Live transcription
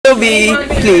me,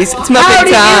 please. It's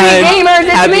Muppet time. Gamers,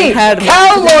 it's me,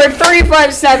 Cowlord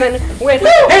 357 with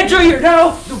Andrew, you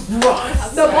know.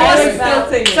 The boss is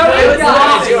building. So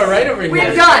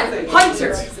we've got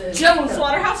Hunter, Jones,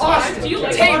 Austin,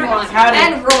 Tavon,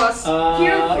 and Ross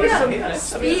here for some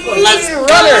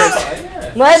Speedrunners.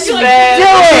 Let's do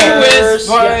it!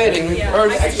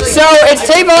 So it's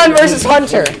Tavon versus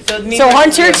Hunter. So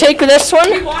Hunter, take this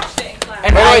one.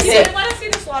 And I sit.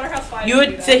 You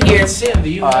would sit here. Sam, do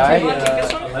you want to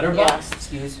take a letterbox?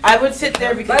 I would sit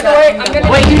there because. By the way, I'm gonna.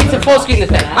 Wait, you need to full screen the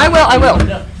thing. I will.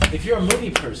 If you're a movie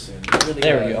person, you really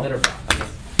there we go. Letterbox.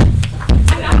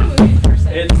 I'm not a movie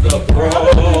person. It's the pro. I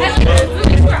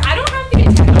don't have the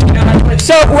attention.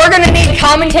 So we're gonna need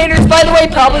commentators, by the way,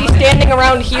 probably standing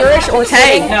around here-ish or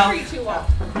sitting.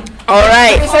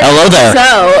 Alright. Hello there.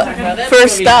 So,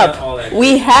 first up,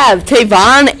 we have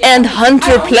Tavon and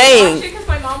Hunter playing.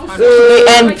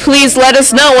 And please let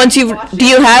us know once do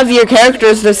you have your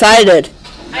characters decided?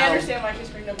 I understand why she's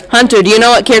screamed up. Hunter, do you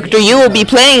know what character you will be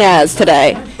playing as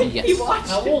today? Yes.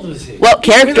 How old is he? What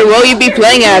character will you be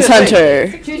playing as,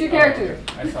 Hunter? Choose your character.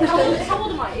 How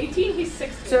old am I? 18? He's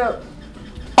 16. So,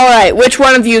 Alright, which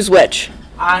one of you is which?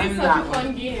 I'm Such a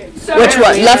fun game. Which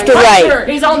one? Left or right? Hunter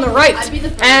is on the right,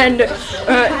 and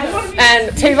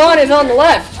Tavon is on the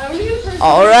left.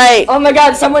 Alright. Oh my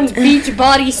god, someone's beach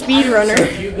body speedrunner.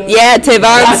 Yeah,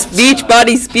 Tavon's beach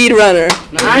body speedrunner.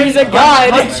 He's a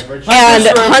god. And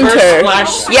Hunter.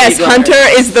 Yes, Hunter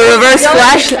is the reverse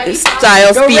flash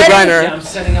style speedrunner.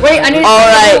 Wait, I need to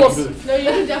Alright. No, you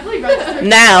can definitely register.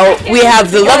 Now we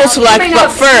have the level select, but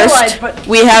first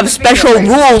we have special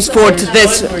rules for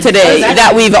this today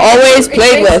that we've always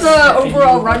played with. It makes the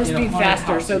overall run speed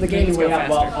faster, so the game is way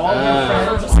faster.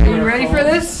 Are you ready for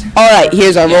this? Alright,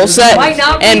 here's our role set, Might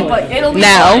not be, and but it'll be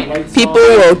now fine. people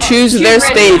will choose their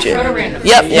stages.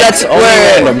 Yep,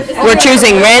 we're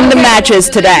choosing random matches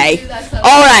today.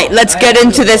 Alright, let's get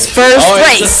into this first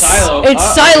race. It's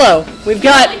Silo. We've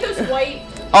got.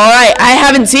 Alright, I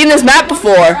haven't seen this map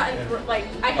before.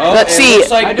 Let's see.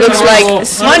 Looks like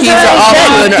he's off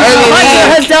to an early Hunter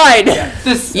lead. has died.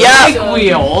 Yep.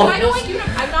 wheel.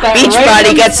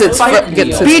 Beachbody gets its first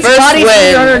Beachbody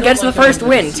win. speedrunner gets the first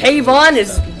win. Tavon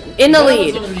is in the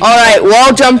lead. Alright,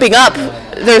 wall jumping up.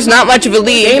 There's not much of a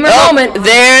lead. Gamer moment.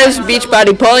 There's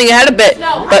Beachbody pulling ahead a bit,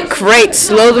 but Crate,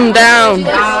 slow them down.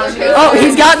 Oh,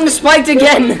 he's gotten spiked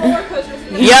again.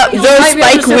 Yep, those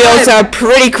spike wheels are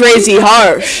pretty crazy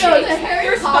harsh.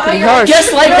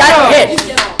 Just like that hit.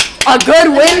 A good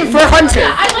win for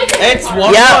Hunter. It's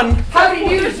 1-1. Yep.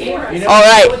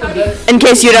 Alright, in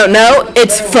case you don't know,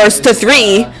 it's first to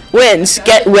 3 wins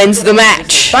the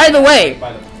match. By the way,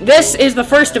 this is the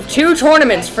first of 2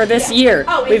 tournaments for this year.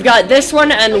 We've got this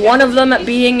one and one of them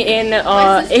being in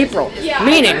April.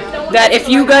 Meaning that if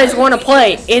you guys want to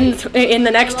play in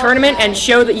the next tournament and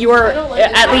show that you are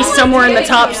at least somewhere in the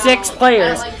top 6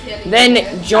 players, then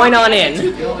join on in.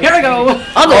 Here we go.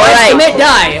 Otherwise, commit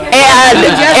die.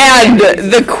 And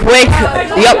the quick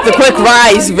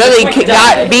rise really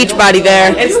got Beachbody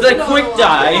there. It's the quick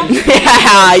die.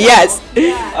 Yeah, yes.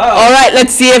 Alright,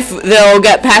 let's see if they'll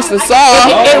get past the saw.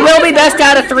 It will be best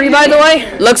out of 3, by the way.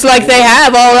 Looks like they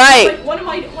have, alright.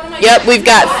 Yep, we've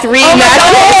got 3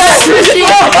 matches.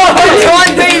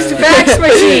 Taunt-based fax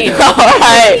machine.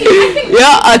 Alright.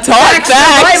 Yeah, a taunt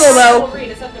fax. Though.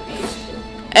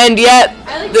 And yet,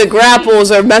 the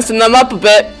grapples are messing them up a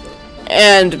bit.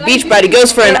 And Beachbody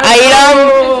goes for an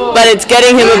item, but it's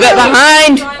getting him a bit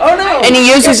behind. And he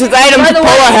uses his item to pull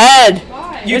ahead.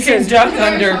 You can duck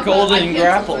under golden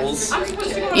grapples.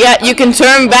 Yeah, you can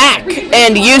turn back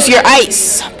and use your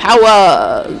ice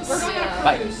powers.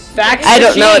 Fax I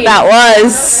don't know what that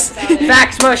was.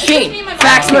 Fax machine.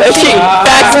 Fax machine.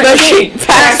 Fax machine.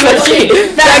 Fax machine.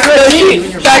 Fax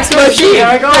machine. Fax machine.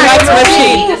 Fax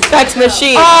machine. Fax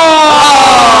machine.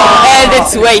 Oh, and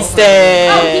it's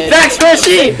wasted. Fax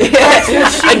machine.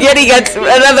 And yet he gets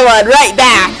another one right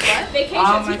back.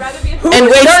 And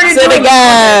wastes it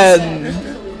again.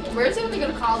 Where's he gonna go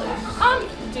to college?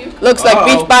 Duke. Looks like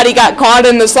Beachbody got caught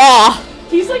in the saw.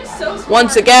 He's like so smart.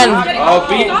 Once again,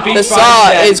 the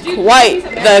saw is quite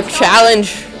the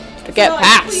challenge to get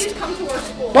past.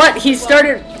 But he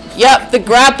started. Yep, the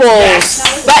grapples.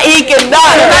 But he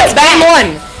cannot. That's game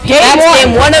 1.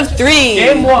 Game 1 of 3.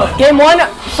 Game 1. Game 1.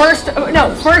 First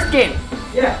game.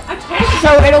 Yeah.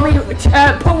 So it'll be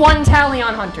put 1 tally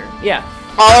on Hunter. Yeah.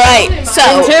 Alright,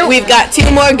 so we've got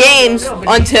 2 more games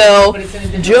until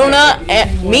Jonah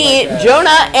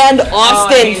and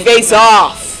Austin face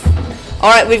off.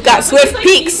 Alright, we've got Swift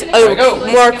Peaks, a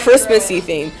more Christmassy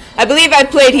theme. I believe I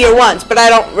played here once, but I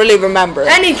don't really remember.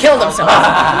 And he killed himself.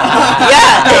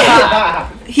 Yeah.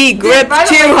 he gripped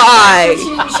too high.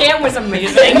 Sham was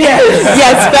amazing.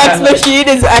 Yes, Fax Machine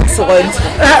is excellent.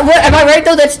 Am I right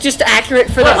though? That's just accurate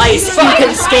for the ice. You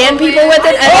can scan people with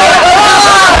it.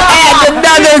 And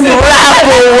another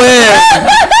grapple win.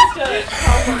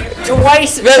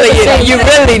 Twice. Really, you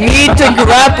really need to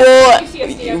grapple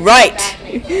right.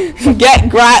 Get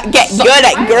good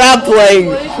at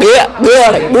grappling.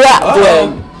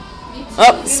 Grappling.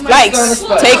 Oh, spikes.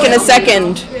 Taking a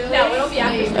second.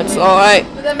 That's alright.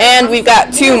 And we've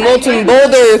got 2 molten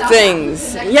boulder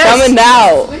things coming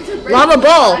out. Lava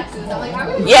ball.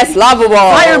 Yes, lava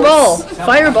ball. Fireball.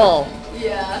 Fireball.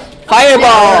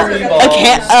 Fireball.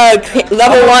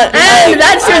 Level 1. And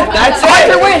that's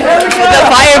Arthur win. The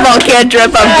fireball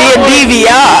cantrip of D&D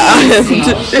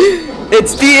Beyond.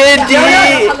 It's D&D.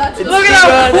 Look at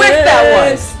how quick that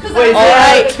was.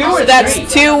 Alright, so that's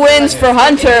 2 wins for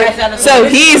Hunter. So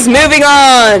he's moving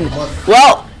on.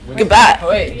 Well, goodbye.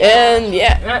 And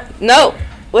yeah. No.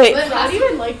 Wait. How do you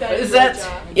even like that? Is that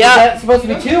supposed to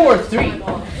be 2 or 3?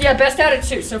 Yeah, best out of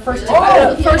 2. So first 2.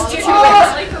 First 2 wins.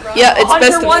 Yeah, it's Hunter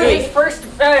best of won 3. his first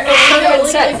tournament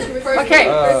set. Okay.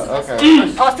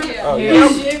 Austin.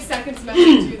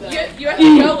 You have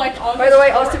to go like August. By the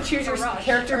way, Austin, choose your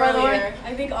character. By the way.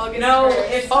 I think August. No,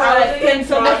 it's commentate.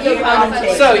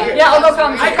 So yeah, I'll go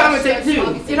commentate. I commentate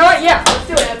too. You know what? Yeah, let's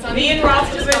do it. Me and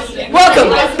Ross just Welcome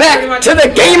back to the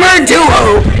gamer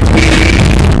duo.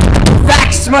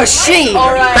 Fax Machine.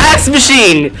 Fax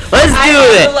Machine. Let's do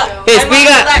it. Yes,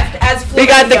 we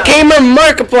got the gamer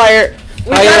Markiplier.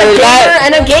 We got a gamer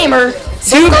and a gamer.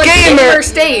 2 gamer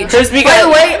stage. By the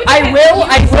way, I will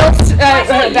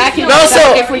back you also,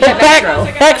 up if we get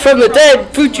back from the dead,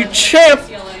 Future champ.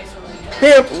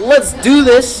 Let's do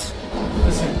this.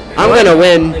 I'm gonna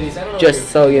win,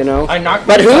 just so you know.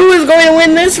 But who is going to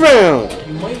win this round?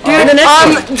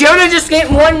 Dude, Jonah just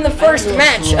won the first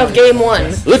match of game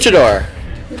 1. Luchador.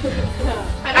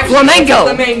 Flamenco.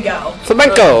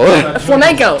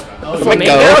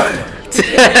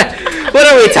 What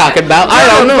are we talking about? I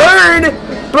don't know.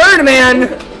 Birdman.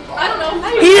 I don't know.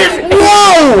 He is.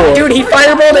 Whoa! Dude, he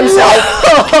fireballed himself. He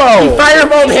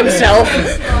fireballed himself.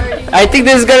 I think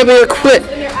this is gonna be a quick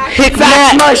hit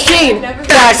Fax match. Machine.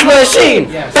 Fax Machine.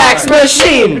 Fax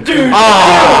Machine.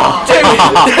 Oh.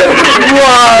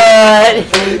 What?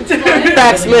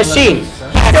 Fax Machine.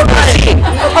 Fax Machine.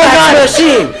 Fax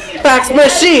Machine. Fax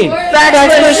Machine. Fax Machine. Fax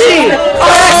Machine.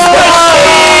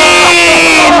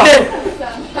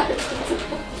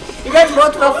 You guys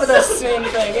both fell for the same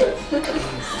thing.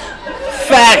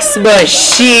 Fax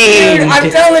Machine. Dude, I'm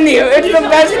telling you, it's the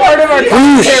best part of our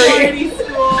commentary.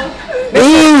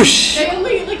 Boosh.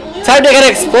 Time to get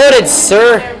exploded,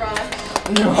 sir.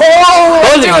 Oh,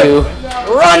 Both of you.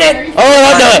 Run it. Oh,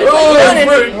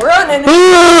 Run it.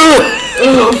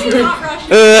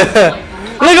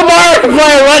 Look at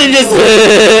Markiplier running this.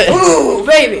 Ooh,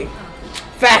 baby.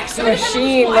 Fax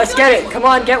Machine. Let's get it. Come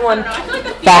on, get one. Fax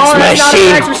That's not a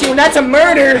Machine. fax machine. That's a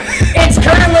murder. It's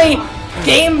currently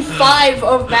game 5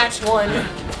 of match 1.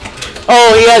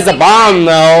 Oh, he has the bomb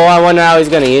though. I wonder how he's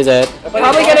gonna use it.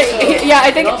 Probably gonna.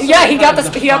 I think. Yeah, he got the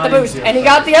boost, and he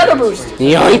got the other boost.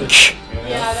 Yoink.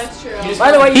 Yeah, that's true.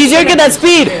 By the way, He's yanking that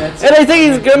speed, and I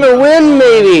think he's gonna win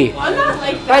maybe. I'm not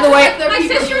like that. By the way,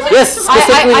 Yes,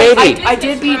 specifically maybe. I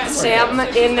did beat Sam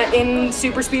in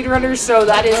Super Speedrunners, so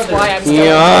that is why I'm still.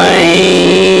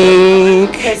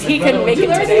 Yoink. Because he couldn't make it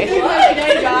today.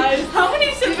 Hey guys, how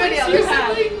many siblings do you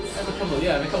have?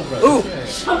 Ooh.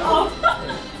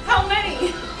 How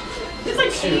many? It's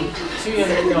like 2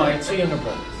 younger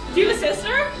brothers. Do you have a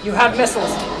sister? You have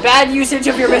missiles. Bad usage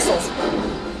of your missiles.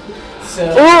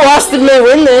 Oh, Austin may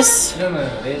win this. No,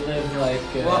 they live like,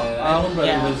 You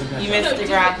missed the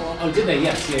grapple. Oh, did they?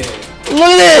 Yes, yeah. Look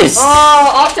at this.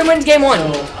 Austin wins game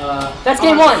 1. That's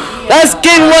game 1. That's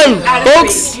game 1,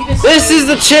 folks. This is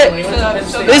the chip.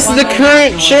 This is the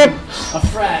current chip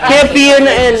champion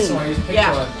and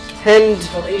this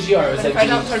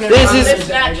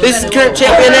is current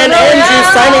champion and Andrew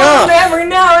signing off. Every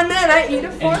now and then I eat a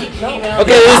fork.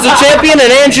 Okay, this is the champion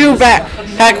and Andrew back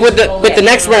with the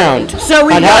next round. So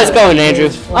we how's it going, Andrew?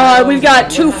 We've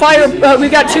got two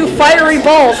fiery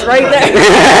balls right there.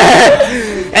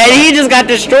 And he just got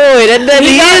destroyed, and then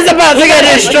he is about to get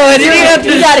destroyed, and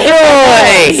he got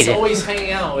destroyed. He's always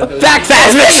hanging out with those. Fax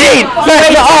Machine.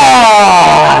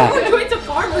 Oh. We're going to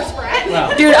Farmer's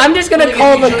Friend. Dude, I'm just gonna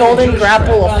call the golden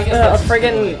grapple a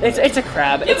friggin' it's a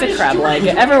crab. It's a crab leg.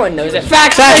 Everyone knows it.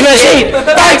 Fax Machine!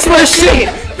 Fax Machine!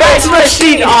 Fax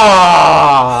Machine!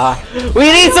 Aww. We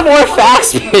need some more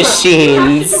fax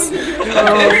machines.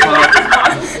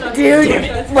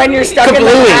 Dude, when you're stuck in the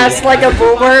past like a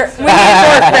boomer, we need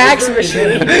more fax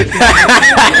machine.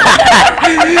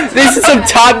 This is some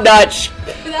top-notch.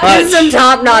 This is some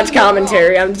top-notch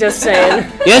commentary, I'm just saying.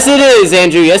 Yes, it is,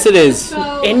 Andrew. Yes, it is.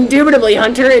 Indubitably,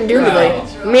 Hunter, indubitably.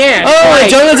 Man. Oh,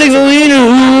 Jonah takes the lead.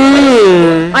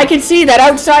 I can see that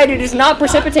outside it is not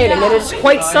precipitating. It is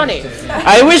quite sunny.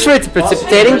 I wish for it to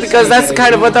precipitating because that's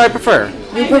kind of what I prefer.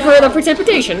 You prefer the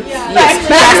precipitation? Yes.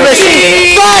 Fax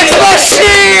machine! Fax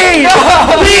machine!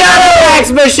 We got a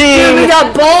fax machine! Dude, we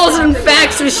got balls and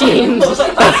fax machines.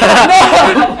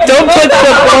 Don't put the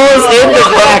balls in the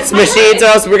fax machines or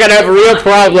else we're gonna have a real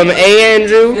problem, eh,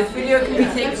 Andrew? This video can be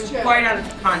taken quite out of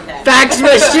context. Fax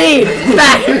machine!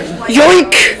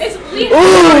 Yoink!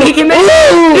 Ooh, he can make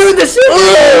do the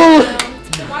super!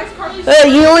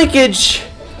 Yoinkage!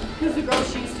 Because the girl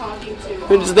she's talking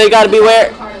to. They gotta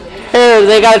beware. Here,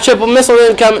 they got a triple missile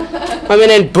incoming. Coming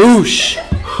in, boosh.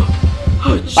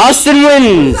 Austin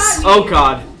wins. Oh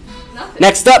God.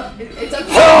 Next up. Every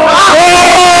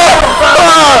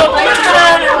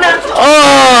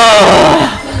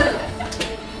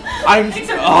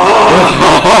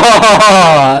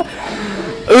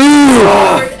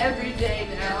day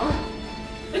now.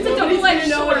 It's a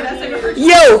double-edged sword. That's like a hurt.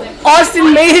 Yo,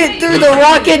 Austin made it through the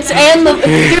rockets and the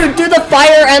through the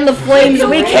fire and the flames.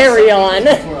 We carry on.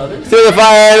 Through the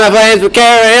fire and the flames, we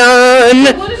carry on.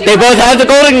 They both have the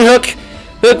golden hook.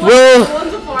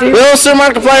 Will Sir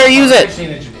Markiplier use it?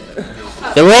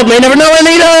 The world may never know when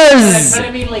he does.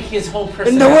 I mean, like his whole The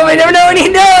personality. world may never know when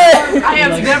he does. I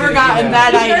have never gotten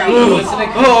that item.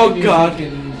 Oh God. You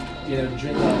know,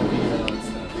 drink out of beer and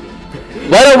stuff.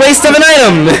 What a waste of an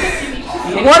item.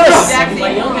 What a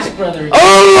My youngest brother.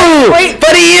 Oh, wait,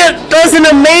 but he does an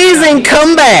amazing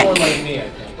comeback. Like me, I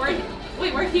think.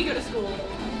 Where'd he go to school?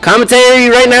 Commentary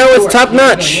right now is top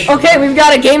notch. Okay, we've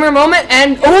got a gamer moment,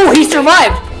 and oh, he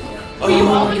survived.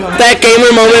 That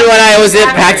gamer moment when I was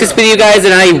at practice with you guys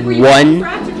and I won.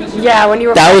 Yeah, when you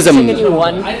were That was practicing and you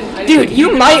won. Dude,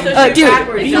 you might, dude,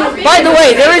 by the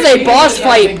way, there is a boss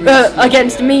fight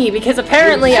against me because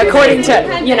apparently, according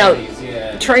to, you know,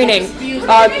 training,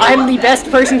 I'm the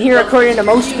best person here according to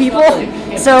most people.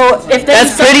 So, if there's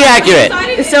That's pretty accurate.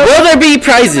 So, Will there be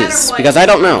prizes? Because I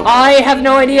don't know. I have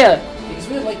no idea.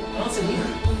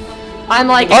 I'm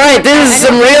like, Alright, this is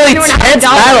some really tense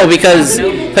battle because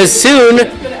soon,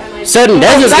 sudden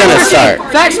death is gonna start.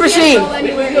 Fax machine!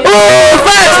 Oh,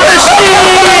 fax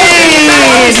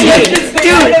machine!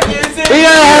 Dude, we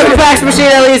gotta have a fax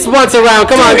machine at least once around.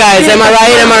 Come on, guys. Am I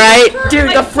right? Am I right?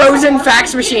 Dude, the frozen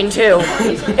fax machine too.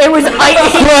 It was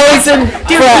Frozen.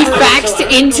 Dude, he faxed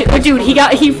into. Dude,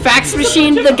 he fax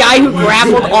machined the guy who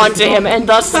grappled onto him, and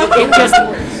thus it just.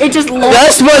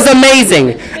 This was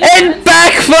amazing and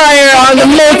backfire on the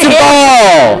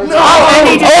multi-ball.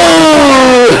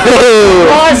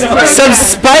 Oh, some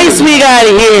spice we got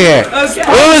here.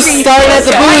 Ooh, starting at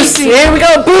the boost. Here we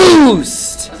go,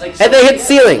 boost. And they hit the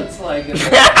ceiling.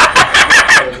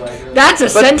 That's a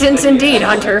sentence indeed,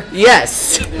 Hunter.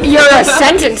 Yes. You're a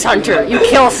sentence hunter. You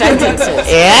kill sentences.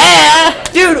 Yeah.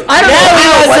 Dude, I don't Now we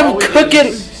know got some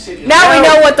cooking. Now we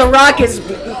know what The Rock is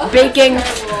baking.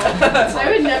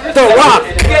 The Rock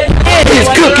is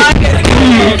cooking.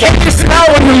 Can you smell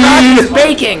what The Rock is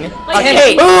baking? A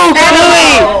cake. Ooh,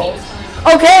 Chloe.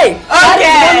 Okay.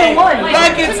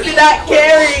 Buckets did not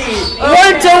carry.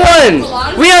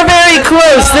 1-1. We are very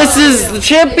close. This is the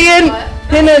champion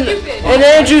and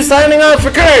Andrew signing off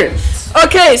for Kurt.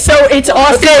 Okay, so it's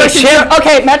Austin versus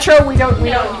okay, Metro. We don't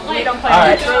play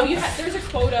Metro. There's a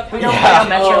quota. We don't play on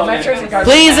Metro. Metro's a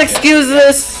garbage. Please excuse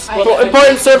this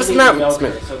important service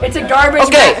announcement. It's a garbage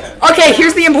map. Okay,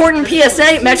 here's the important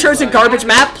PSA. Metro's a garbage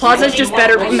map. Plaza's just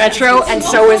better than Metro, and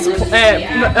so is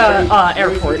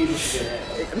Airport.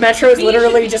 Metro is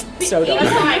literally just so dumb.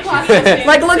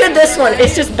 Like, look at this one.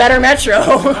 It's just better Metro.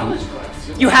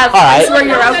 You have where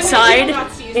you're outside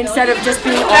instead of just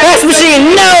being Fax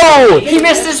machine, no! He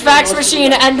missed his fax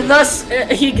machine, and thus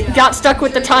he got stuck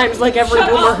with the times like every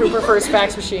boomer who prefers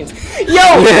fax machines. Yo!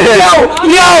 How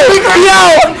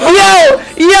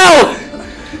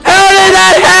did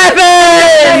that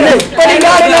happen? But he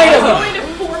got an item.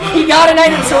 He got an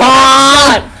item, so he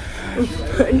got shot.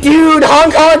 Dude,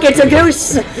 honk honk, it's a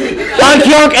goose. Honk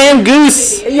yonk and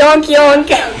goose. Yonk yonk.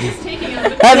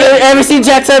 Have you ever seen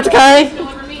Jacksepticeye?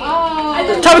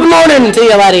 Top of the morning to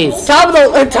you, laddies. Top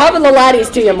of the laddies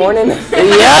to you, morning. Yep.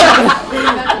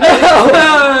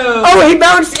 Oh, he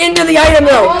bounced into the item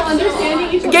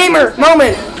though. Gamer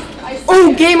moment.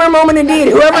 Ooh, gamer moment indeed.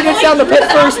 Whoever gets down the pit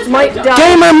first might die.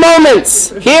 Gamer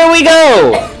moments. Here we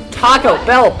go. Taco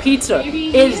Bell pizza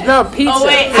is the pizza. For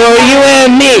you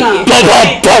and me. Bum,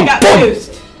 bum, bum, bum.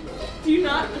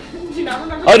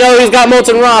 Oh no, he's got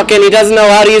molten rock and he doesn't know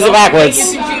how to use it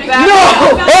backwards. No!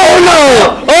 Oh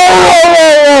no!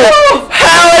 Oh!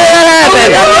 How did that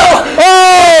happen?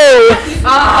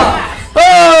 Oh!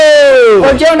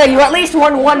 Well, Jonah, you at least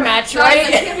won one match, right?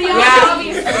 Yeah.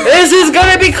 This is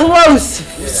gonna be close.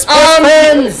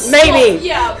 Maybe.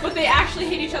 Yeah, but they actually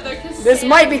hate each other because This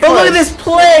might be close. But look at this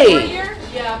play.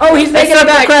 Yeah. Oh, he's making it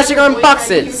back. Crashing on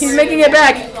boxes. He's making it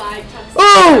back.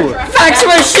 Ooh! Fax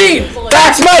machine.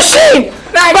 Fax machine!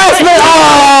 Fax machine! The Oh!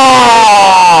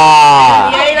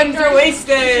 items are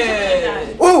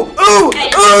wasted. Ooh! Ooh!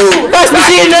 Ooh! Fax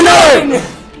machine! Another!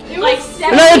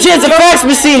 Another chance of fax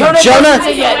machine, Jonah! Don't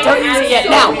use it yet. Don't use it yet.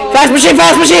 Now. Fax machine!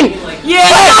 Fax machine! Yeah.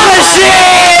 Fax machine!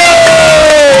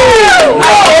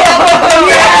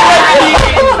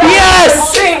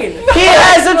 Yes! He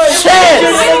has a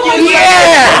chance!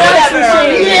 Yeah!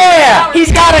 Yeah!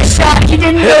 He's got a shot. He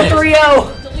didn't go 3-0.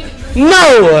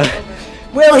 No!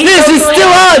 Will he This go is 3-0?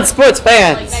 still on, sports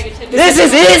fans! This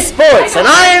is his sports, and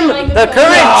I'm the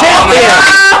current champion!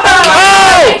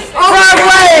 Oh! Wrong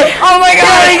way! Oh my god,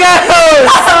 there he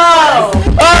goes!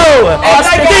 Oh!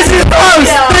 This is close!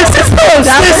 This is close!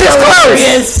 This is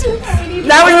close!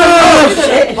 That was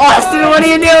the Austin, what are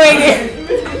you doing?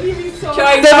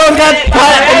 They both got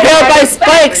impaled by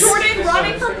spikes! Jordan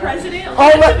running for president. Oh,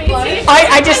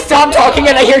 I just stopped talking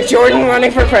and I hear Jordan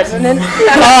running for president.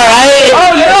 Alright!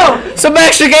 Oh no! Some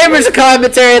extra gamers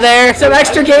commentary there! Some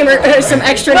extra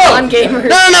non-gamers.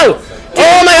 No!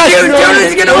 Oh my gosh!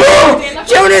 Jonah's gonna win!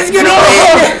 Jonah's gonna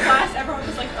win! Class, everyone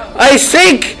was like, oh. I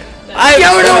think I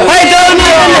don't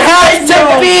even have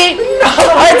to beat.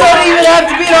 I don't even have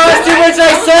to beat Austin, which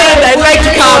I said. I'd like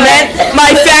to comment.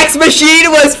 My fax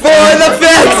machine was for the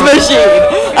fax machine.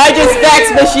 I just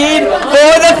fax machine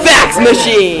for the fax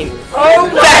machine.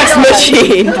 Fax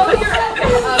machine.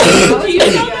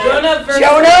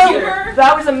 Jonah,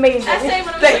 that was amazing.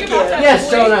 Thank you. Yes,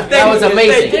 Jonah, that was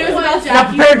amazing. Now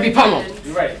prepare to be pummeled.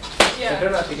 You're right. Yeah.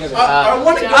 They're not together. I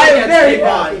want to go against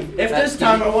T-Bond. If this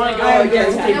time I want to go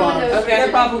against T-Bond. Okay,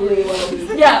 probably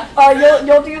will. Yeah,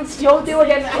 you'll do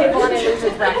against Avon and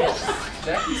losers bracket.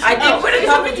 I did put a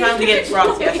couple times to get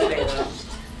Frost yesterday.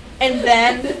 And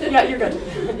then yeah, you're good.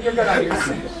 You're good on yours.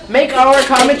 Make our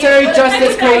commentary just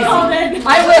as crazy.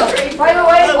 I will. By the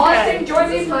way, Austin, join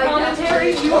me for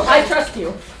commentary. I trust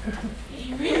you.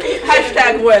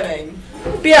 Hashtag winning.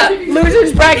 But yeah,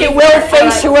 losers bracket will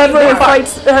face whoever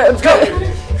fights.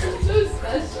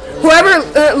 Whoever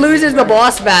loses the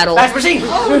boss battle. Fax machine.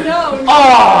 Oh no.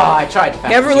 Oh, I tried to fax.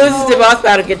 Whoever loses the boss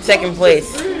battle gets second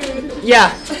place.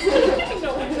 Yeah.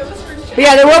 But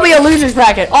yeah, there will be a losers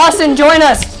bracket. Austin, join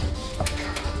us.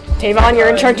 Tavon, you're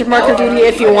in charge of marker duty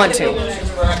if you want to.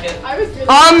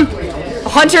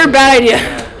 Hunter, bad idea.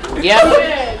 Yep.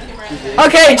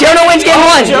 Okay, Jonah wins game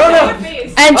 1.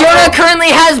 And Jonah currently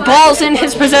has balls in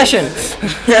his possession.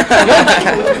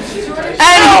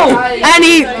 and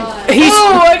he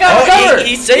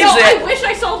saves I it. wish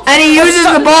I saw. and he uses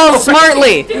the balls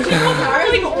smartly. Did people are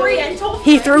like Oriental?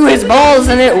 He threw his balls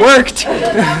and it worked.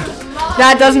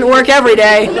 That doesn't work every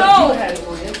day. No.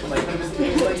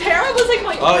 Tara was like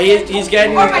my. Oh, he's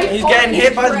getting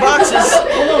hit by the boxes.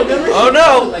 Oh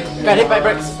no! Got hit by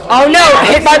bricks. Oh no,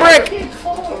 hit by brick.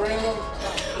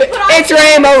 It's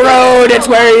Rainbow Road, it's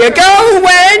where you go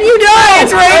when you die.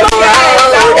 It's Rainbow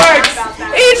Road.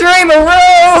 It's Rainbow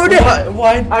Road.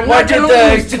 Why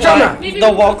did the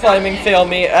wall climbing fail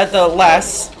me at the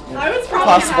last I was probably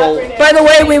possible? By the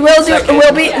way,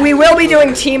 we will be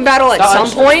doing team battle at some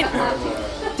point.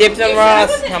 Dips and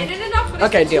Ross.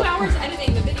 Okay, deal. 2 hours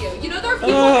editing the video. You know there are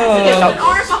people that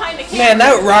aren't behind the camera. Man,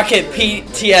 that rocket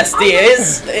PTSD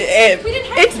is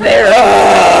It's there.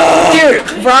 Dude,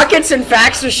 rockets and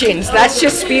fax machines. That's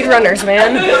just speedrunners,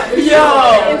 man.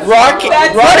 rocket.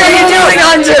 What are you doing,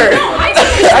 Hunter?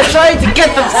 I tried to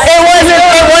get them. It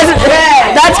wasn't.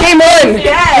 That's game 1.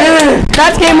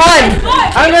 That's game 1.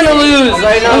 I'm gonna lose.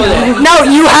 I know that. No,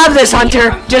 you have this,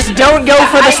 Hunter. Just don't go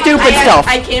for the stupid stuff.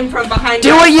 I came from behind.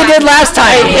 Do what you did last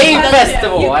I time. hate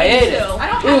festival. I hate it.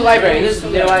 Ooh, library. This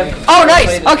is new. Oh,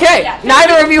 nice. Okay.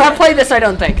 Neither of you have played this, I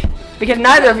don't think. Because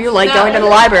neither of you like going to the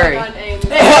library. I'm gonna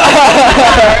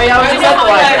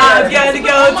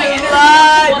go to the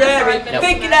library.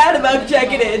 Thinking out about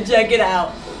check it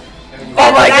out.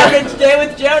 Oh my god. Average day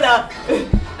with Jonah.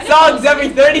 Songs every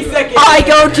 30 seconds. I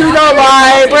go to the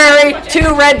library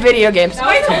to rent video games. And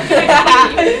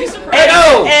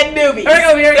newbies.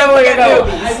 Here we go.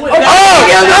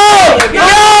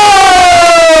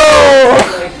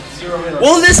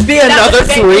 Will this be another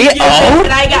 3-0?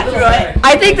 And I got through it.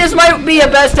 I think this might be a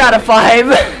best out of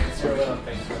 5.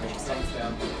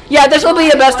 Yeah, this will be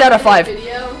a best out of 5.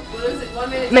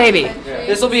 Maybe.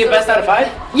 This will be a best out of 5?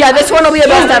 Yeah, this one will be a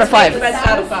best out of 5. Best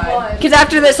out of 5. Because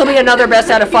after this will be another best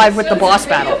out of 5 with the boss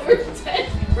battle.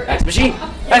 Fax machine!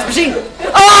 Fax machine!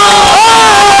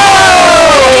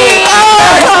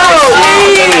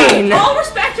 All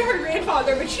respect to her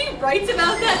grandfather, but she writes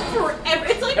about that forever.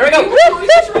 It's like there we go. you always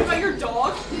write about your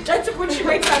dog. That's what she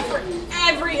writes about for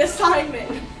every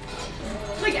assignment.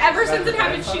 Like ever since it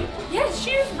happened, she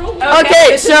wrote.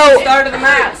 Okay, so Start of the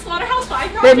match. Slaughterhouse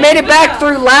 5 they've made it back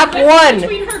through lap 1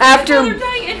 after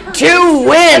 2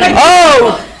 wins.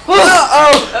 Oh!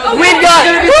 We've got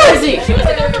She was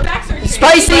in there for back surgery.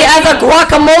 spicy as a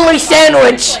guacamole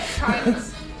sandwich.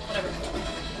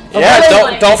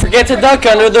 Yeah, don't forget to duck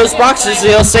under those boxes.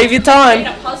 It'll save you time.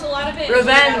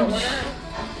 Revenge.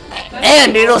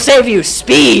 And it'll save you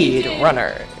speed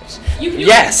runners.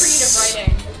 Yes.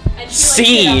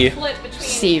 Seed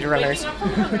runners.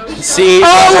 Seed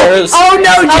runners. Oh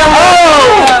no,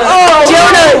 Jonah!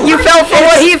 Jonah, you fell for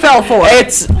what he fell for.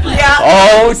 It's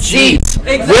oh jeez.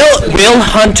 Will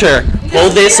Hunter pull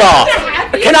this off?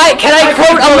 Can I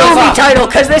quote a movie title?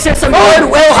 Cause this is some good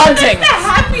Will Hunting.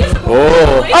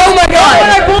 Oh. Oh my God!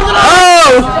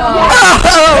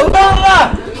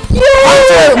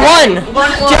 Hunter won.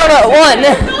 Jonah won.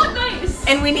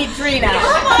 And we need 3 now.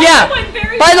 Yeah.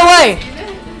 By the way,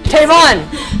 Tavon,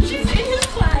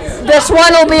 this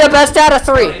one will be a best out of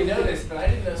 3.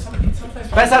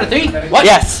 Best out of 3? What?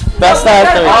 Yes, best out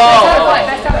of 3.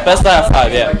 Oh. Best out of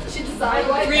 5, yeah.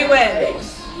 3 wins.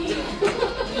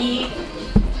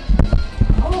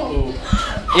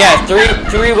 Yeah,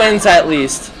 three wins at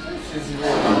least.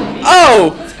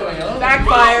 Oh!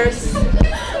 Backfires.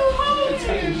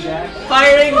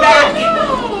 Firing back.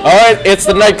 Alright, it's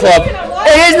the nightclub.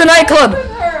 It is the nightclub.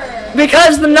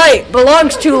 Because the night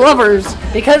belongs to lovers.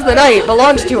 Because the night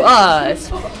belongs to us.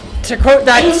 To quote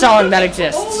that song that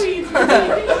exists.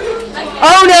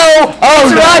 Oh no! Oh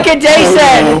no! Rocket Day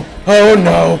said. Oh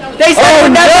no! They said it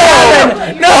would never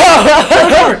happen. No!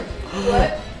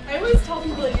 I always tell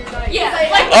people that you're not. Yeah.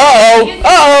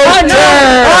 Hunter!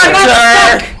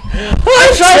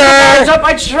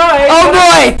 I tried!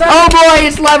 Oh boy,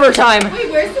 it's lever time. Wait,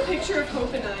 where's the picture of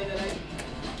Hope and I that I...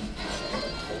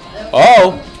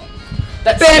 Oh!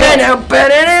 Fax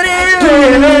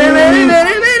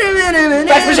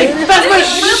machine! Fax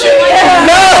machine!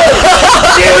 No!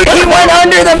 Dude, he went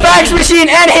under the fax machine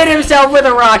and hit himself with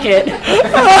a rocket.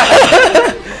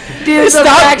 Dude,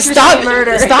 stop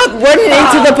murder. Stop running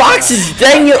into the boxes.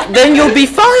 Then you'll be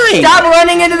fine. Stop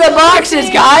running into the boxes,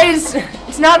 guys.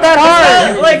 It's not that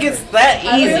hard. Like it's that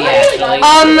easy.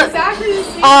 Exactly the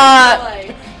same.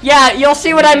 Yeah, you'll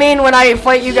see what I mean when I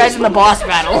fight you guys in the boss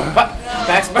battle.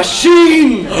 Fax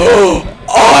machine! Oh,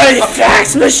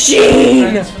 fax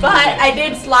machine! But I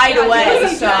did slide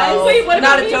away, so Wait, what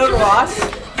not about a total loss.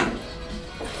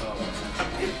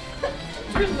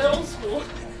 Where's middle school?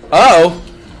 Oh.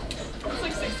 It's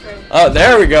like 6th grade. Oh,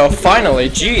 there we go. Finally,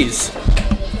 jeez.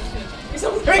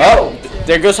 Oh,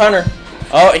 there goes Hunter.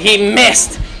 Oh, he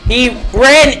missed. He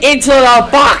ran into the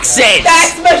boxes.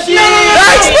 Fax machine!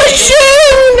 Fax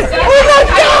machine! Oh my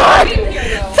God!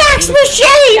 Fax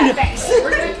machine!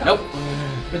 Nope.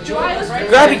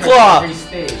 Grabby claw.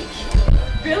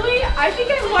 Really? I think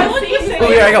I want to see Oh,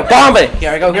 here I go. Bombi.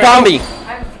 Here I go. Bombi.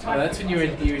 Oh, that's when you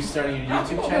were starting your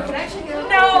YouTube channel?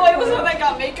 No, it was when I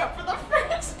got makeup for the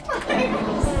first time.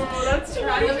 Oh, that's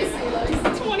right.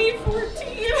 2014.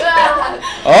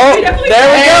 Oh, there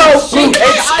we go.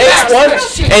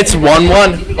 It's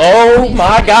 1-1. Oh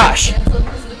my gosh.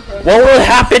 What will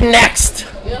happen next?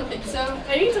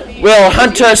 Will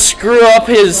Hunter screw up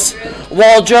his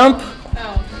wall jump?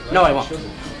 No, I won't.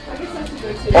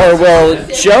 Or will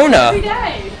Jonah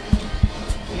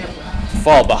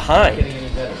fall behind?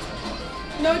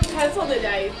 No, it depends on the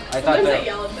day. I thought Sometimes that. I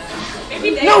yell at them. Maybe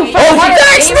they Oh,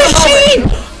 fax machine!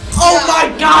 Oh my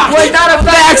gosh! Was that a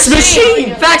fax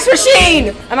machine? Fax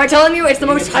machine! Am I telling you, it's the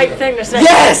most hype thing to say.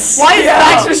 Yes! Why is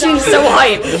fax machine so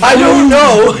hype? I don't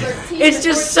know. It's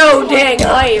just so dang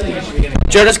hype.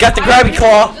 Jonah's got the grabby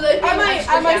claw. Am I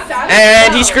Saturday?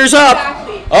 And he screws up.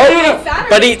 Exactly. Oh,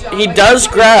 but he does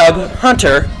grab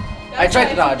Hunter. I tried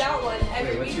to dodge. That one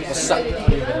every weekend.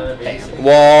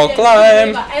 Wall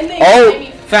climb. Oh,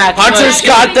 Fax Hunter's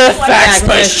got the fax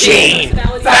machine.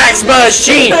 Fax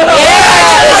machine.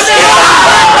 Yes!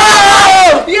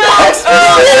 Yes!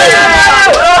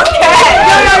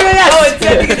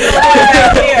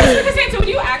 Okay, so would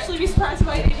you actually be surprised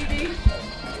by ADD?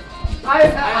 I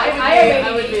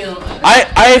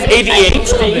have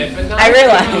ADHD. I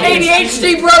realize.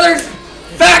 ADHD, brothers!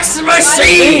 Fax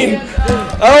machine.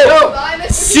 Oh,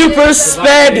 super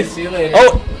sped.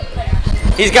 Oh,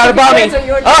 he's got a bombing.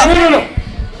 Oh, no.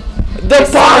 The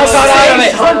box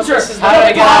saved Hunter. How did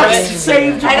I get out of it?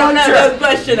 Saved I don't know. Don't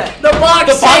question it. The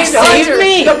box saved Hunter.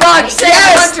 me. The box saved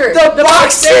Hunter. The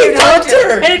box saved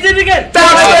Hunter. And it did it again.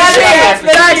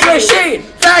 Fax machine.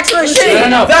 Fax machine.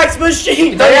 No. Fax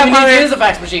machine. Don't even need to use a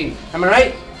fax machine. Am I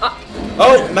right?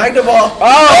 Oh, Magnaball.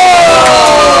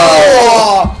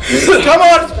 Oh! Come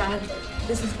on.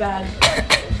 This is bad.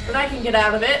 But I can get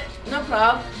out of it. No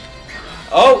problem.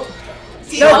 Oh.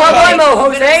 No problemo,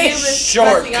 Jose.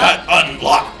 Shortcut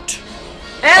unlocked.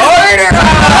 And murder.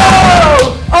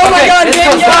 Oh my God,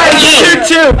 game 5.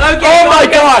 2-2. Okay, Oh my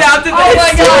gosh. Oh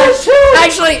my gosh.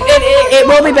 Actually, it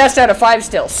will be best out of 5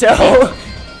 still. So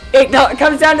it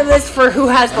comes down to this for who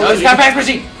has the No, it's lead. got fax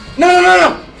machine.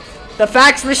 No. The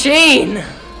fax machine.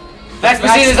 Fax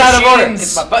machine is out of order.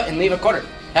 Hit my button, leave a quarter.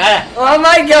 Ah. Oh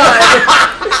my God.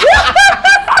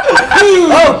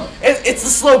 Oh, it's the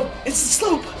slope. It's the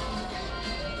slope.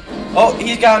 Oh,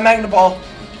 he's got a Magnaball.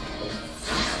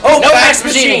 Oh, No fax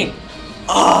fax machine.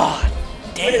 Oh,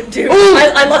 damn. Dude,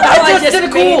 I love how I just did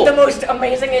made cool. the most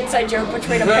amazing inside joke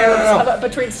between a pair of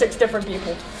between 6 different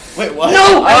people. Wait, what?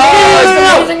 No!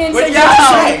 Oh, Amazing inside What'd you joke.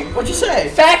 say? What'd you say?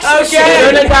 Fax Okay.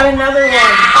 machine. Jonah got another one.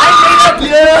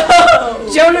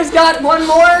 Jonah's got one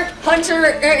more. Hunter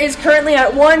is currently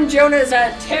at 1. Jonah is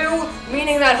at 2,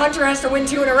 meaning that Hunter has to win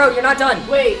 2 in a row. You're not done.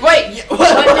 Wait. What?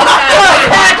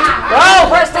 Oh,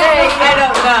 press A. I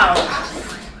don't know.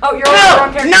 Oh, you're on the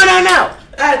wrong character. No.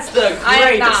 That's the I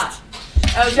am not. greatest.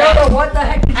 Okay. Jonah, what the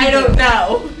heck did you I do? don't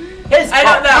know. His I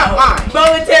don't know. mine.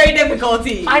 Momentary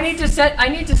difficulty. I need to set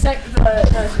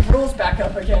the rules back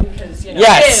up again because you know.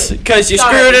 Yes, because you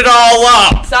Sorry. screwed it all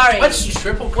up. Sorry. What's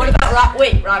triple? What about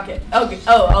rocket? Okay.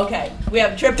 Oh, okay. We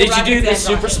have triple. Did you do rockets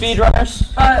the and super rockets.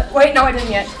 speedrunners? Wait, no, I didn't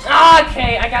yet.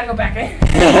 Okay, I gotta go back.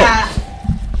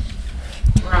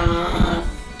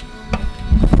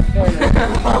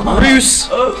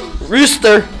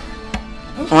 Rooster.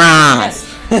 I'm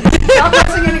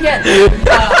pressing it again.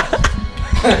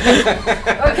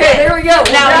 Okay, there we go.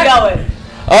 Now we're going.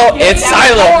 Oh, it's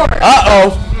Silo.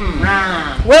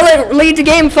 Uh-oh. Will it lead to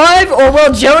game 5, or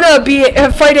will Jonah be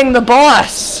fighting the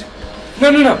boss?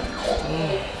 No.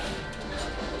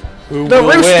 Who The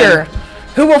will rooster. win?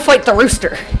 Who will fight the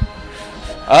rooster?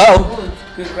 Oh.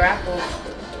 Good grapple.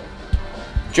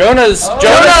 Jonah's Jonah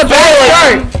failing.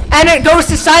 back start. And it goes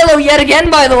to Silo yet again,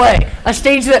 by the way. A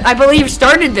stage that I believe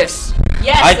started this.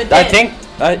 Yes, it did. I think,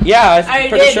 yeah, I'm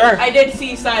pretty sure. I did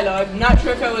see Silo. I'm not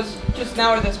sure if it was just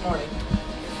now or this morning.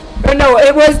 No,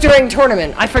 it was during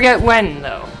tournament. I forget when,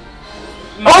 though.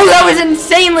 Oh, that was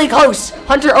insanely close.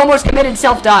 Hunter almost committed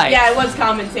self-die. Yeah, I was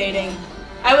commentating.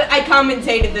 I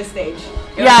commentated this stage.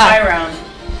 It was high round.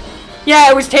 Yeah,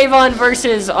 it was Tavon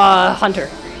versus Hunter.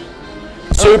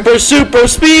 Super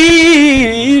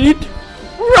speed.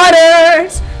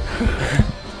 Runners!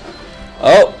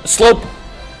 Oh, slope.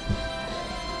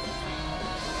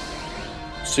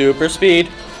 Super speed.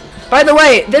 By the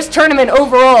way, this tournament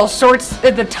overall sorts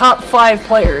the top 5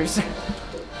 players.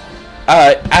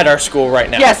 At our school right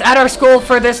now. Yes, at our school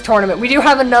for this tournament. We do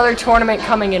have another tournament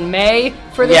coming in May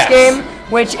for this Yes. game,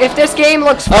 which if this game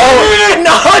looks fun, Oh,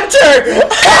 no, Hunter!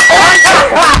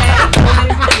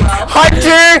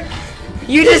 Hunter,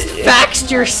 you just faxed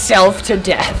yourself to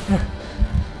death.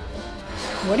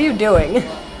 What are you doing?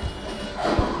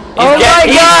 Oh my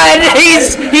God!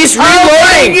 He's Oh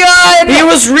my reloading! God! He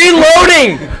was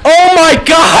reloading! Oh my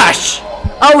gosh!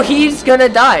 Oh, he's gonna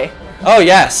die. Oh,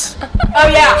 yes. Oh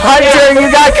yeah. Hunter,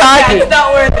 you got cocky. It's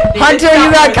not worth it. dude. Hunter, It's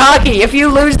you not got worth cocky. If you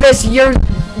lose this,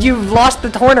 you've lost the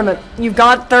tournament. You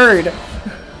got 3rd.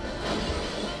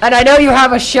 And I know you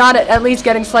have a shot at least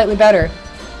getting slightly better.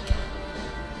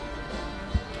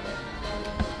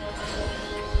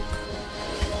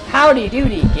 Howdy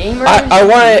doody, gamers. I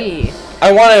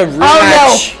want to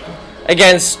rematch no.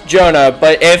 against Jonah,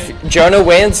 but if Jonah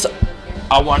wins,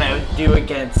 I want to do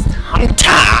against Hunter.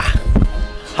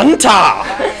 I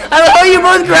love how you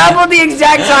both grappled the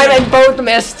exact time and both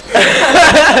missed.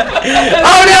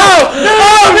 Oh no!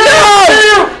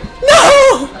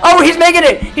 No! Oh, he's making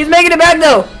it. He's making it back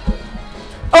though.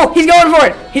 Oh, he's going for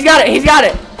it. He's got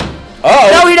it. Oh.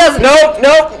 No, he doesn't. Nope.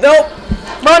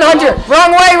 Run, Hunter.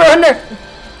 Wrong way, Hunter.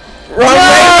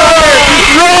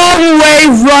 Wrong way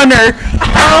runner.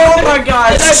 Oh my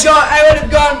gosh. I would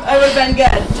have been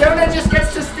good. Jonah just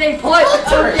gets to stay put.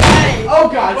 Okay. Oh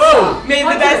God! Stop. Made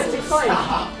the best.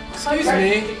 Excuse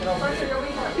me.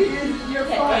 You're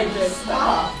fine.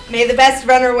 Stop. May the best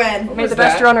runner win. May the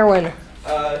best runner win.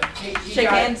 Shake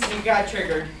hands. He got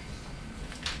triggered.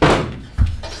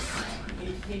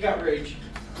 He got rage.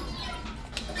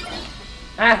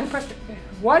 Who pressed it?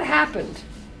 What happened?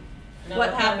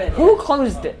 What happened? Who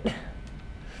closed it?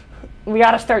 we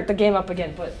gotta start the game up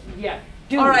again. But yeah.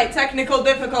 All right, technical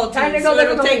difficulties. Technical so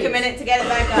it'll take difficulties. a minute to get it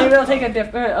back Maybe up. it'll take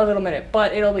a little minute,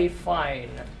 but it'll be fine.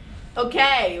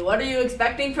 Okay, what are you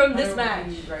expecting from this match?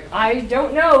 I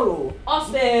don't know.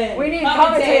 Austin. We need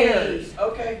commentators.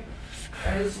 Okay.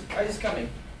 I just coming.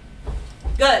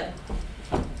 Good.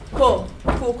 Cool.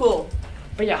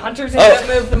 But yeah, Hunter's in. Don't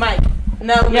move the mic.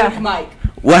 No, move the mic.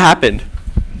 What happened?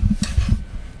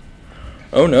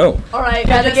 Oh no. All right,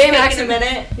 Yeah, the game a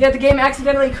minute. Yeah, the game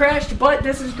accidentally crashed, but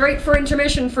this is great for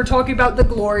intermission for talking about the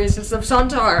gloriousness of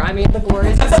Suntar. I mean, the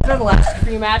gloriousness of the last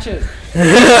few matches.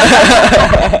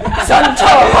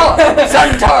 Suntar!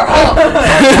 Suntar!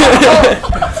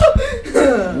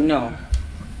 No.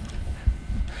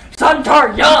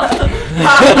 Suntar! Yeah!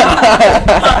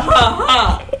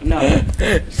 No.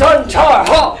 Suntar!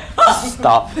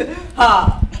 Stop.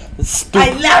 Ha! Stupid.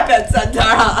 I laugh at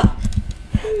Santara.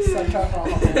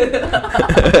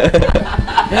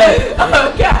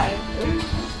 Okay.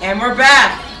 And we're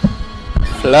back.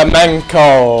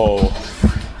 Flamenco.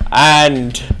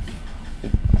 And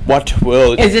what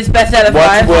will Is this best out of what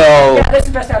 5? will Yeah, this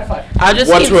is best out of 5. I'll just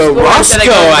what keep will score instead of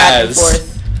Roscoe going back and as?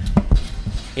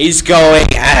 forth. He's going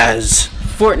as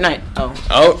Fortnite. Oh.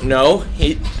 Oh no,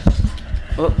 he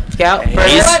Oh, Scout. You know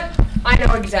He's- what? I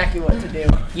know exactly what to do.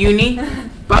 Uni.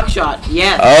 Buckshot.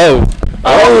 Yes.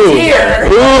 Oh dear.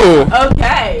 Ooh.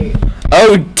 Okay.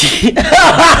 Oh dear.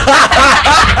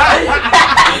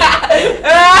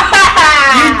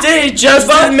 You did just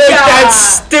make that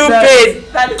stupid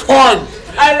pun.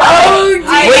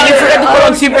 Wait, you forgot to put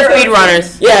on Super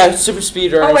Speedrunners. Yeah, super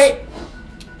speedrunners. Oh wait.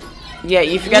 Yeah,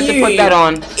 you forgot to put that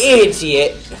on.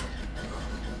 Idiot.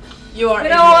 You are. You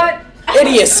know what?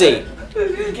 Idiocy.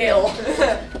 Gil.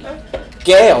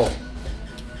 Gale.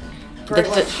 Great That's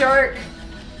one. it. Shark.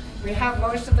 We have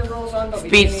most of the rules on, but we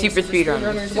Speed- do need super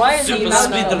speedrunners. Why is he Super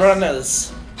not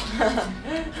speedrunners.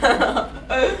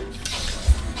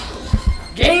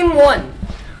 Game 1.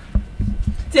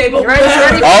 Table. You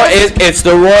ready? Oh, it's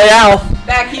the Royale.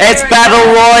 Back here. It's Battle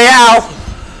Royale.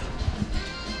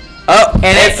 Oh, and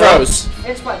it It's- froze.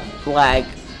 It's fine. Lag.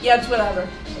 Yeah, it's whatever.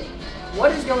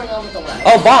 What is going on with the lag?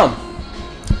 Oh, bomb.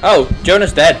 Oh,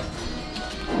 Jonah's dead.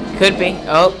 Could be.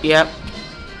 Oh, yep.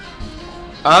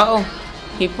 Oh.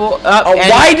 He pulled up. Oh, and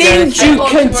why Jonas didn't said- you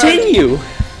continue?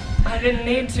 I didn't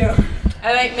need to.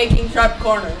 I like making sharp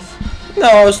corners. No,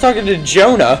 I was talking to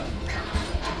Jonah.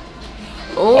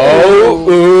 Oh. Oh,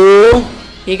 ooh.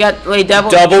 He got wait double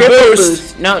Double triple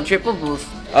boost. No, triple boost.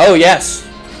 Oh, yes.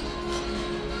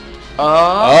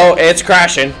 Oh. Oh, it's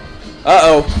crashing.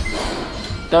 Uh-oh.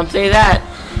 Don't say that.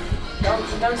 Don't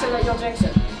say that, you'll jinx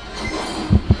it.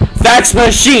 Fax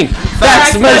machine.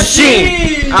 Fax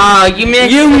machine. Oh, you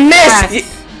missed. You the missed. fax.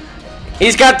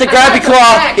 He's got the got grabby the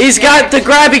claw. fax, He's got the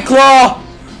grabby claw.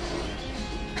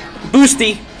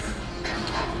 Boosty.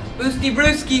 Boosty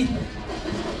brewski.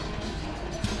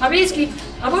 Habiski.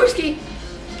 Habuski.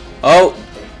 Oh.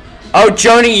 Oh,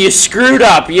 Joni, you screwed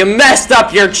up. You messed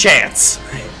up your chance.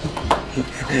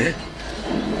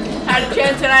 Had a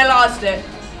chance and I lost it.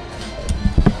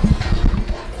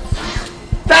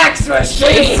 Fax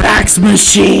machine. Fax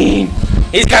machine.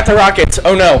 He's got the rockets.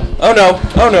 Oh no. Oh no.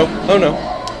 Oh no. Oh no.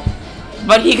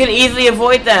 But he could easily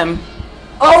avoid them.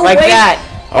 Oh, Like wait. that.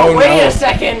 Oh Wait no. a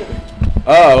second.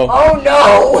 Oh. Oh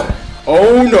no.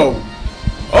 Oh no.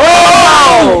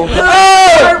 Oh!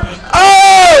 Oh!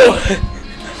 Oh!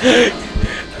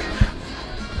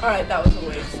 Alright, that was a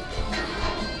waste.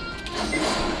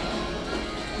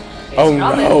 Oh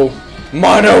no.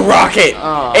 Mono rocket.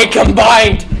 Oh. It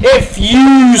combined. It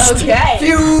fused. Okay.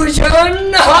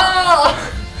 Fusion.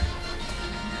 Ha!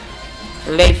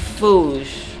 Les Fouges.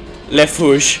 Le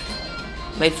fouche.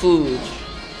 Les Fouges.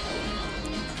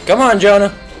 Come on,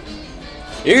 Jonah.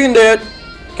 You can do it.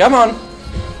 Come on.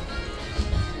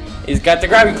 He's got the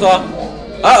grabby claw.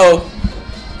 Uh-oh.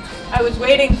 I was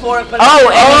waiting for it, but Oh,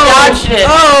 and he dodged it.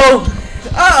 Oh!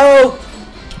 Uh-oh!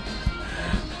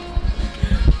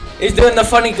 He's doing the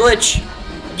funny glitch.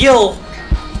 Gil.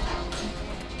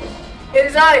 It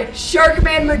is I,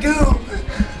 Sharkman Magoo.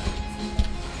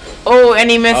 Oh, and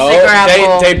he missed the Oh,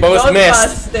 grapple. they both Both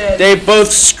missed. busted. They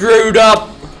both screwed up.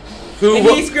 Who and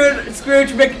he Scrooge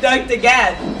McDuck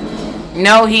again.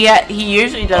 No, he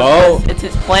usually does Oh. this. It's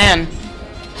his plan.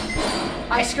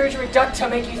 I Scrooge McDuck to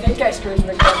make you think I Scrooge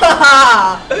McDuck.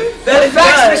 Haha! That is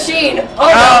Fax good. machine.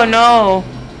 Oh no.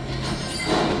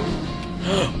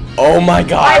 Oh my I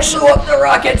gosh. blew up the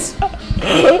rockets.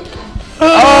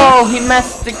 Oh, he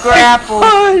missed the grapple.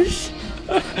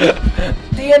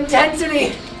 The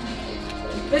intensity.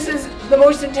 This is the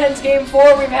most intense game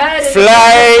 4 we've had.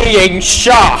 Flying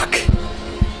shark.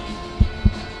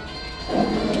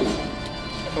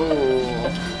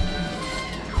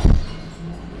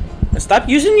 Stop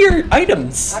using your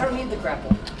items. I don't need the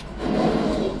grapple.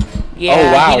 Yeah,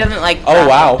 Oh, wow. he doesn't like Oh,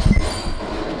 wow.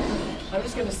 I'm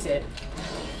just gonna sit.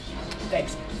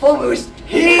 Thanks. Full boost.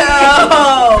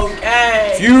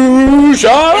 Okay. Fusion!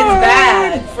 It's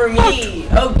bad for me.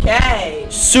 Okay.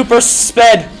 Super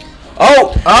sped.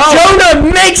 Oh! Jonah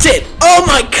makes it! Oh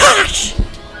my gosh!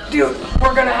 Dude,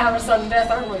 we're gonna have a sudden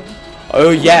death, aren't we?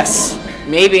 Oh, yes.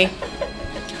 Maybe.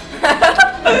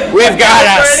 We've got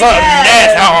a sudden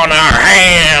death on our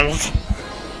hands!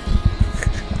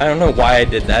 I don't know why I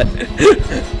did that.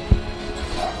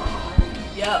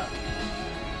 Yep.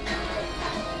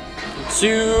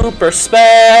 Super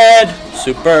sped!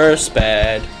 Super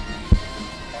sped.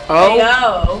 Oh.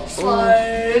 Yo.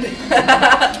 Slide.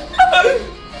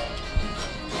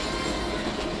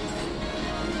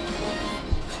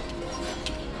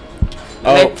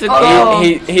 Let's go. Oh,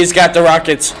 he's got the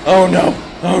rockets. Oh no.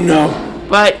 Oh no.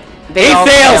 But they He all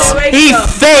fails! fail. He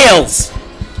fails!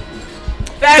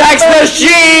 FAX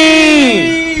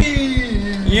machine!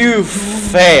 You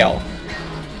fail.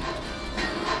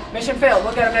 Mission failed.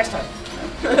 Look at him next time.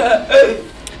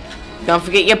 Don't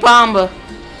forget your bomba.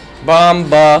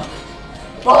 Bomba.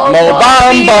 Bomb, Mo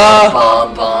Bamba.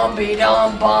 Bomb, bomb, be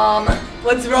dum, bomb.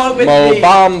 What's wrong with Mo me?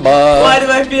 Bamba. Why do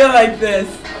I feel like this?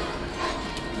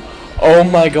 Oh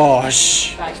my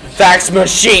gosh. FAX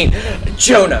machine.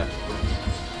 Jonah.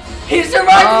 He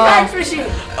survived the fax machine.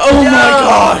 Oh my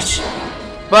gosh.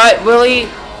 But Willie,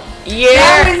 That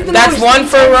yeah, was the that's most one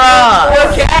for Rob.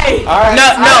 Okay. Alright. No,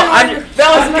 That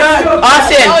was good.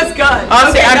 Austin. That was good.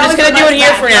 Austin, I'm that just was gonna the do it best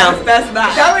here match. for That now. was the best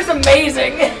match. That was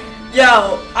amazing.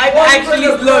 Yo, I'm One actually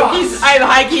for the cross. I'm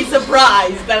high-key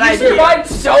surprised that I You did. survived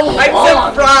so long. I'm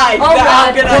surprised Oh, that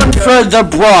I'm God. gonna One do it. for the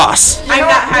bros. You I'm know,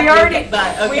 not happy we already, with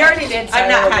that. Okay. we already did. I'm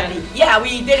not Sarah happy. again. Yeah,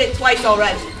 we did it twice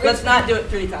already. Let's not do it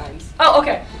 3 times. Oh,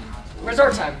 okay.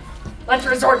 Resort time. Let's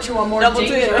resort to a more Double 2.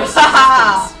 dangerous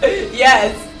existence.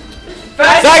 Yes.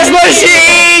 FAX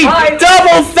machine! Bye.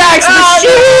 Double FAX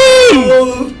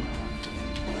machine!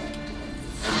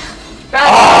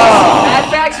 Bad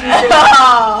fax usage.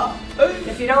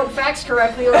 If you don't fax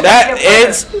correctly, it'll That make it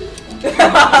is.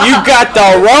 You got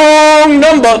the wrong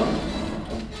number.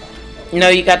 No,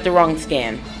 you got the wrong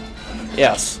scan.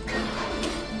 Yes.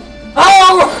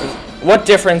 Oh! What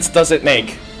difference does it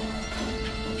make?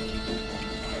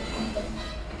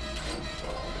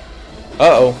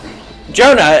 Uh-oh.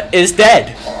 Jonah is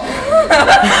dead.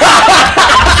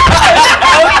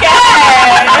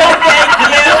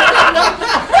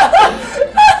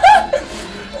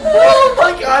 Oh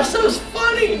my gosh, that was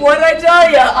funny. What did I tell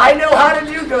you? I know how to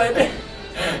do good.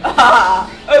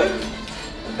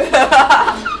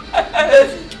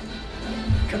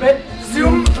 Commit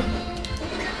zoom.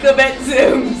 Commit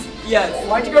zooms. Yes.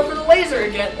 Why'd you go for the laser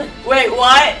again? Wait,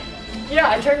 what? Yeah,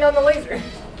 I turned on the laser.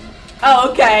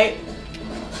 Oh, okay.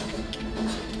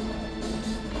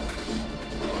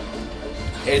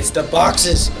 It's the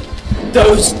boxes.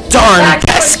 Those darn Fax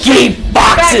pesky Fax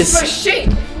boxes. machine.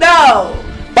 No.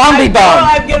 Bomby bomb.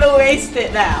 I'm gonna waste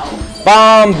it now.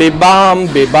 Bomby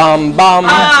bomby bomb bomb.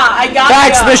 Ah, I got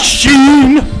FAX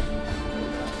machine.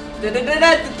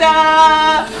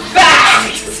 Da-da-da-da-da-da.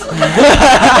 Facts!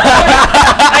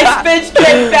 I spit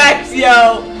kick facts,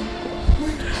 yo.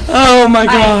 Oh my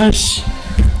gosh.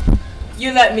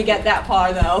 You let me get that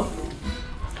far though.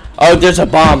 Oh, there's a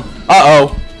bomb.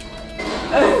 Uh-oh.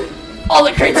 All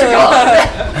the crates are gone.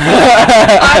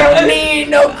 I don't need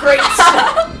no crates.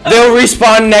 They'll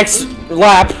respawn next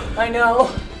lap. I know.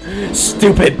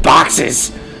 Stupid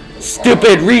boxes.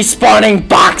 Stupid respawning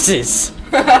boxes.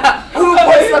 Who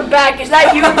puts them back? Is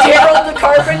that you, Gerald the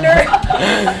carpenter?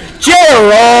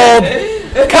 Gerald!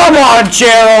 Come on,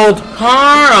 Gerald!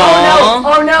 Carl!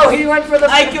 Oh no, he went for the.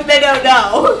 I don't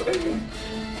know.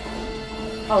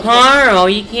 Carl,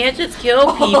 you can't just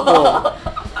kill people.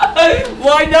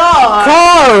 Why not?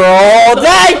 Carl,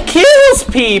 that kills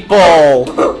people!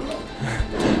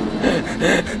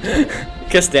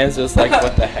 Costanza's just like,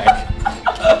 what the heck?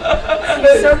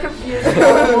 He's so confused,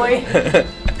 oh boy.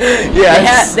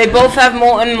 Yes. They both have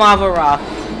molten lava rock.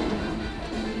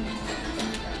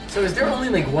 So is there only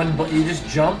like one button? You just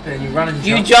jump and you run and jump?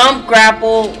 You jump,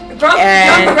 grapple, Jump,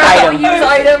 and grapple, item. use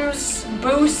items,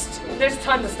 boost. There's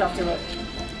tons of stuff to it.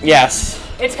 Yes.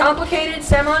 It's complicated,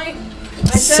 semi.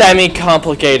 I said.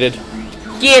 Semi-complicated.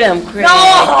 Get him, Craig. No,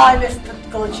 I missed the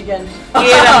glitch again.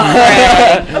 Get him,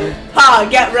 Craig. Ha,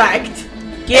 get wrecked.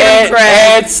 Get him,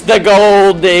 Craig. It's the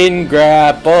golden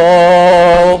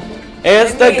grapple.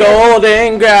 It's the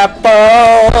golden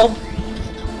grapple.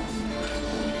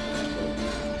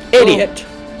 Idiot.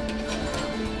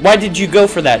 Why did you go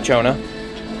for that, Jonah?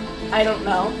 I don't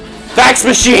know. Fax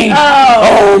machine!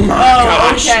 Oh, my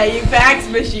gosh! Okay, you fax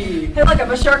machine. Hey, look,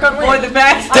 I'm a shark on land. Or the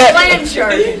fax I'm a land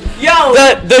shark. Yo!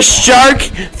 The shark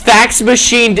fax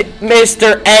machined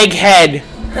Mr. Egghead.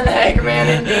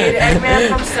 Eggman, indeed. Eggman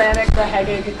from Sonic the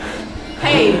Hedgehog.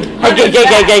 Hey! Hey,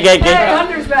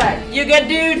 Hunter's back. You good,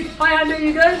 dude? Hi, Hunter,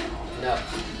 you good? No.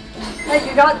 Hey,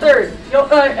 you got third.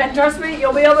 And trust me,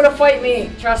 you'll be able to fight me.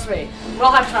 Trust me.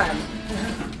 We'll have time.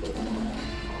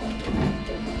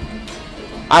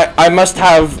 I must,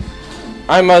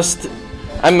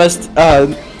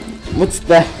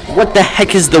 what the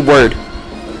heck is the word?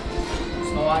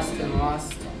 Lost.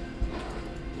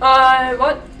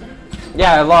 What?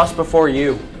 Yeah, I lost before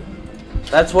you.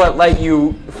 That's what let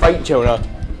you fight Jonah.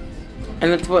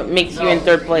 And that's what makes you in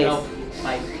third place.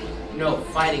 No,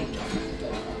 fighting Jonah.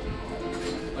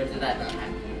 Or did that not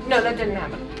happen? No, that didn't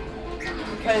happen.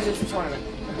 Because it's a tournament.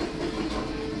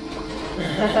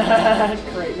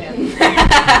 Great man.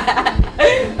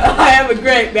 I am a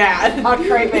great man. Oh,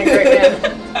 great man, great man.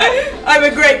 I'm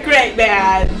a great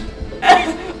man.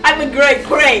 I'm a great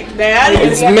man.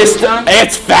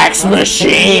 It's fax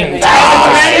machine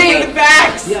Ready for the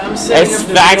fax? Yeah, I'm setting It's up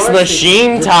the fax VR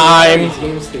machine station. time.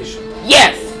 Game station.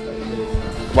 Yes.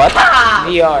 What?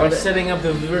 VR. I'm setting up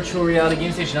the virtual reality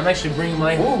game station. I'm actually bringing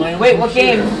my own Wait, what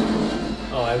computer. game?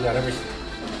 Oh, I've got everything.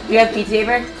 You have Beat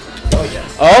Saber? Oh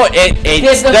yes. Oh,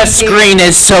 the screen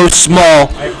is so small.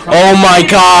 Oh my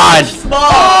god.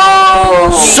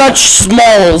 Small. Such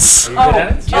smalls. Are you good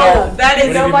at it? Oh, that is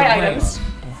What know have you my been playing? items.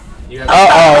 You have What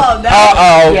Level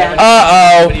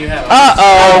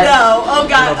no. Oh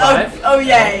god. five? Oh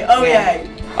yay. Oh yay.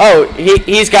 Oh,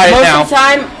 he's got it now. Most of the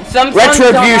time, some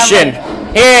Retribution.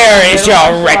 Here is your They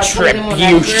don't have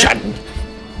retribution.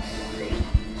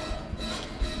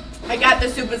 I got the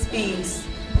super speeds.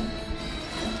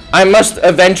 I must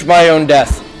avenge my own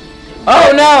death.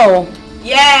 Oh no!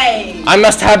 Yay! I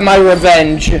must have my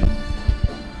revenge.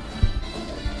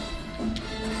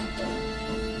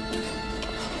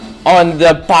 On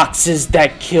the boxes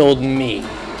that killed me.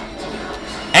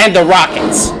 And the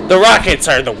rockets. The rockets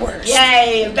are the worst.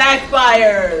 Yay!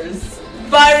 Backfires!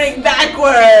 Firing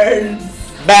backwards!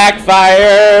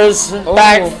 Backfires.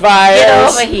 Backfires. Get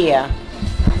over here.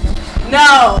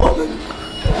 No!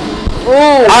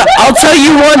 I'll tell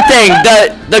you one thing.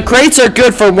 The crates are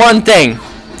good for one thing.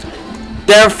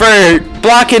 They're for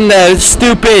blocking the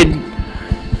stupid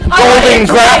golden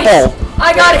grapple.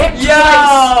 I got hit twice.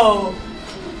 Yo!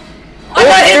 I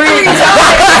got hit 3 times.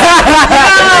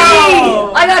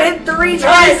 No! I got hit 3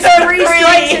 times. 3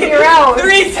 strikes and you're out.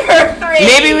 3 serve 3!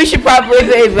 Maybe we should probably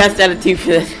play best out of 2 for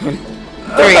this one. 3.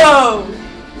 Oh.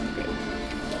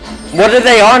 What are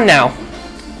they on now?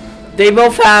 They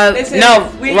both have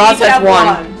We Ross each has have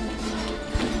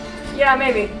 1. Yeah,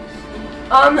 maybe.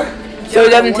 So it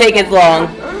doesn't take as long.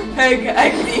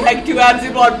 Heck 2 abs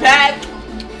in 1 pack.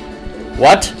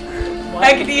 What?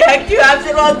 Heck 2 abs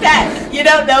in 1 pack. You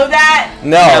don't know that?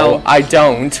 No, I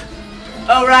don't.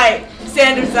 Oh right.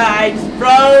 Sander sides,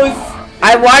 bros.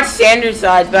 I watched Sanders'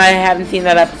 Sides, but I haven't seen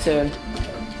that episode.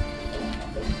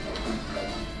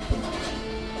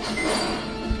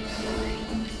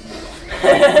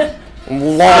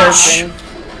 Lunch.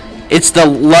 It's the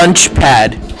lunch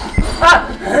pad.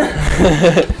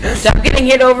 Stop getting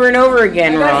hit over and over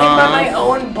again, I got hit by my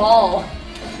Ron. own ball.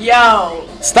 Yo.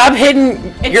 Stop hitting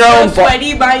It's your so own ball.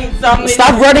 sweaty by some.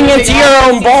 Stop running into your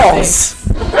own balls.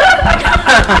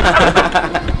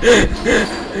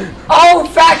 Oh,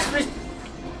 facts.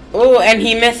 Oh, and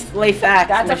he missed lay fact.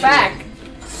 That's a fact.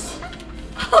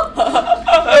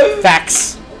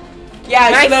 Facts. Yeah,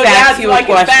 Can I slow fax down you like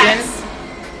a a question? fax.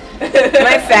 Can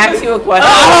I fax you a question?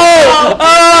 Oh!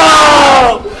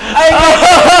 I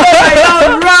got my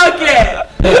own rocket!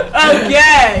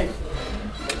 Okay.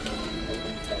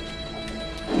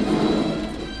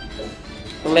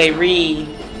 Larry.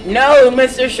 No,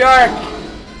 Mr. Shark.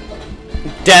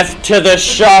 Death to the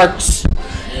sharks.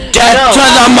 Death to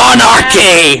the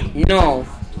monarchy. No.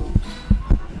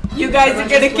 You guys are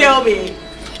gonna kill me.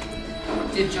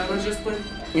 Did Jonah just win?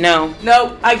 No.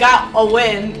 Nope, I got a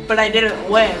win, but I didn't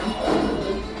win.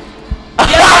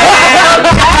 Okay,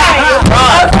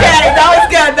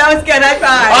 that was good, high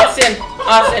five. Austin.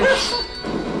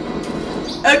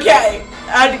 Okay,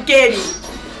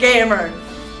 Gamer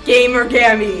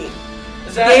Gammy.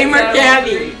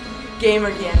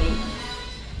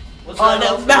 On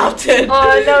a mountain.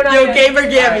 No, Yo, yet.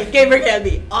 Gamer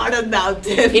Gammy. On a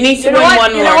mountain. He needs to You know win what?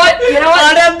 one You more. know what? You know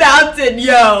what? On a mountain,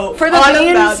 yo. For the on a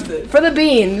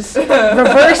beans, mountain.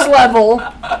 reverse level,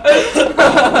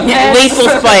 Lethal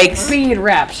spikes. speed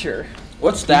rapture.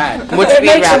 What's that? What's It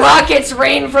makes speed rabbit? rockets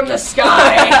rain from the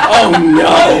sky. Oh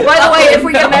no! By the way, if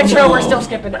we get Metro, we're still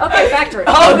skipping. Okay, factory.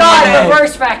 Oh god,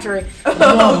 reverse factory.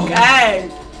 Okay.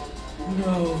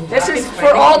 No. This is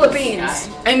for all the beans.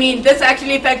 I mean, this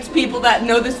actually affects people that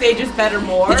know the stages better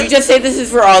more. Did you just say this is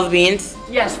for all the beans?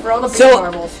 Yes, for all the bean So-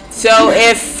 marbles. So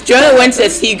if Jonah wins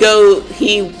this, he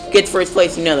gets first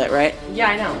place. You know that, right? Yeah,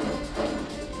 I know.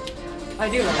 I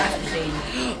do know that.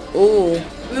 Ooh.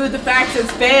 Ooh, the fax has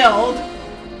failed.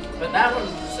 But that one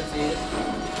succeeded.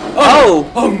 Oh.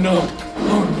 Oh no.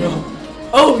 Oh no.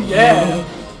 Oh yeah.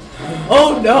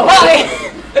 Oh no.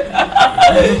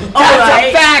 That's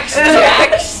a fax,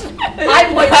 Jax! I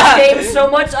play this game so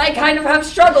much, I kind of have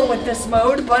struggled with this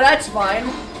mode, but that's fine.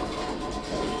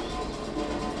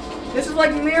 This is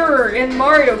like Mirror in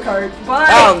Mario Kart. Bye!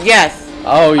 Oh yes.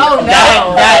 Oh, yeah. Oh,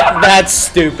 no. That's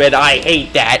stupid. I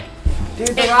hate that. Dude,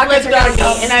 the It rockets are flipped on gonna me,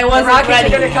 come, and I the wasn't rockets ready.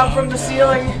 are gonna come from the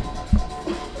ceiling.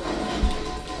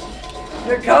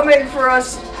 They're coming for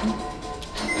us.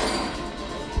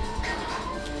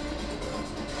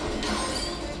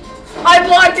 I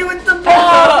blocked you with the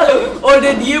ball! Or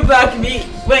did you block me?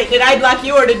 Wait, did I block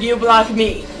you or did you block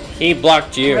me? He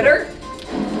blocked you. Twitter?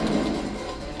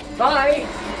 Bye!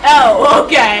 Oh,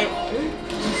 okay.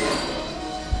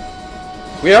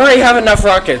 We already have enough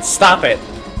rockets. Stop it.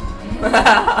 And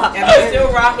there's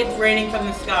still rockets raining from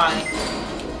the sky.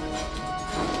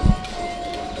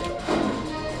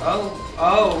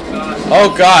 Oh god.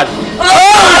 Oh god.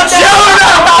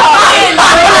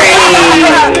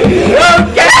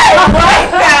 Okay,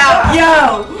 wipe out,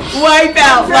 yo, wipe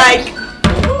out, like.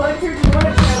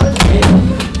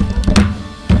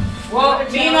 Well,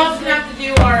 me and Austin have to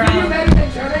do our. You better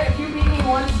than Jonah. If you beat me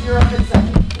once, you're up in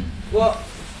second. Well,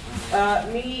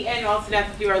 me and Austin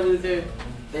have to do our loser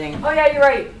thing. Oh yeah, you're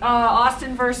right.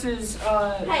 Austin versus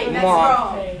Hey, that's Mark.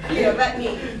 wrong. Here, let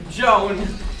me. Joan.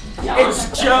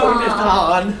 It's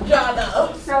Jonathan.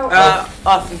 Jonna. So,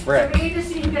 Austin. so we need to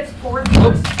see who gets fourth.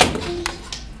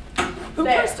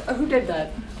 Who did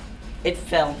that? It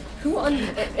fell.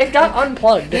 It got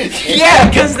unplugged. Yeah,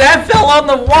 because that fell on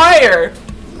the wire.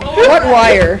 What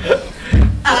wire?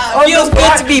 Feels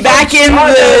good to be back in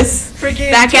this.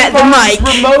 Back at the mic.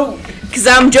 Remote. Cause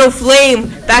I'm Joe Flame.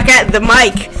 Back at the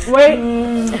mic. Wait.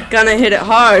 Gonna hit it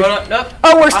hard. Hold on, nope.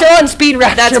 Oh, we're still on Speed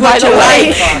Rapture, That's by what the you way.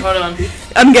 like. Hold on.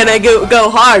 I'm gonna go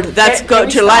hard. That's Can what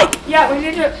we you stop? like. Yeah, we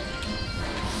need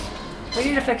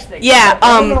to fix things. Yeah.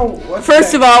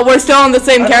 First of all, we're still on the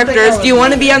same characters. Do you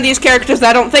want to be on these characters?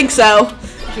 I don't think so.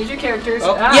 Choose your characters.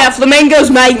 Oh. Ah. Yeah, Flamengo's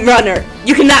my runner.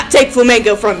 You cannot take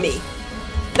Flamengo from me.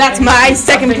 That's my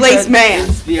second place man.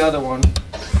 It's the other one.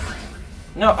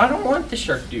 No, I don't want the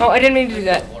shark dude. Oh, I didn't mean to do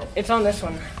that. It's on this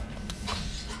one.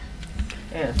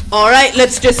 Yeah. All right,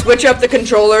 let's just switch up the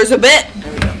controllers a bit.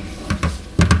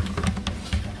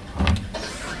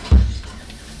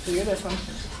 So you're this one.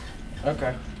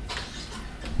 Okay.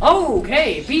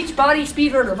 Okay, Beachbody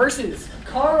Speedrunner versus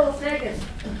Carl Sagan.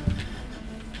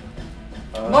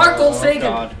 Markle Sagan.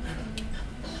 God.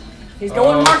 He's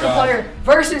going Oh, Markiplier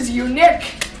versus Unique.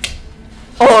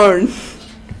 Orn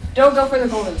Don't go for the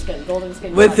golden skin. Golden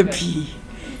skin. with the not good. P.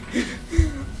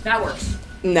 That works.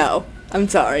 No, I'm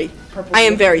sorry. Purple. I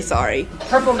am very sorry.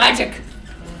 Purple magic.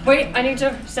 Wait, I need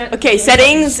to set. Okay,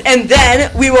 settings, and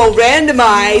then we will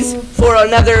randomize for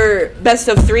another best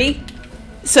of 3.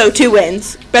 So 2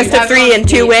 wins. Best of 3 and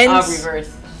 2 wins.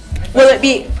 Reverse. Will it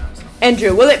be,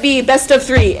 Andrew? Will it be best of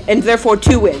 3 and therefore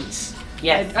 2 wins?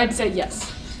 Yes. I'd say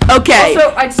yes. Okay.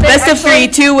 Also, I'd say Best of 3, actually-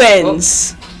 2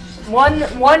 wins.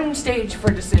 One stage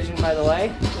for decision, by the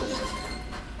way.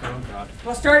 Oh god.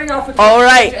 Well, starting off with. All one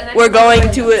right, stage, and then we're going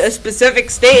random. to a specific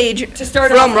stage To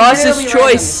start from off, Ross's really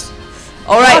choice.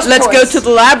 All right, Ross' let's go choice. to the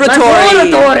laboratory.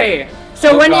 Laboratory.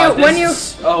 So Oh when god, you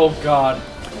this is- Oh god.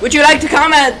 Would you like to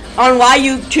comment on why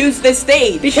you choose this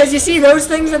stage? because you see those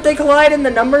things that they collide and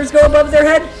the numbers go above their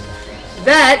head,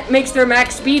 that makes their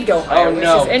max speed go higher, Oh, which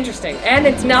no. is interesting. And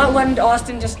it's not when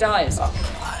Austin just dies.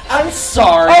 I'm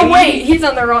sorry. Oh wait, he's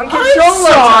on the wrong controller.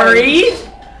 I'm sorry. Type.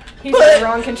 He's on the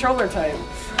wrong controller type.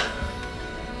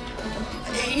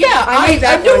 Yeah, I need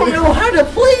that don't one. know how to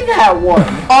play that one.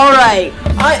 All right,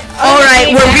 all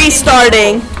right, we're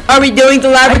restarting. Are we doing the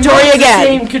laboratory I know it's again? the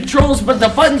same controls, but the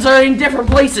buttons are in different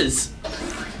places.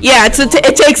 Yeah,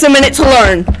 it takes a minute to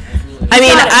learn. I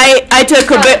mean, I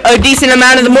took a decent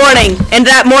amount of the morning, and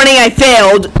that morning I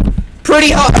failed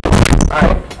pretty hard.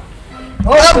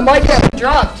 Oh, the mic got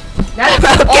dropped. That's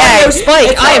Okay. audio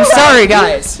spike. I am sorry,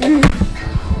 guys.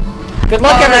 Good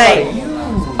luck, everybody.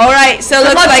 All right, so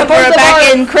looks luck to like both we're of back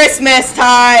our- in Christmas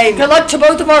time. Good luck to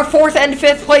both of our 4th and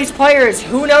 5th place players.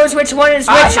 Who knows which one is which?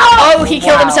 I know. Oh, he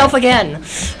killed himself again.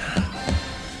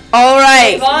 All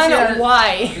right. Vaughn,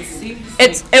 why?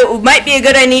 It might be a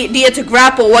good idea to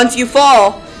grapple once you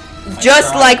fall,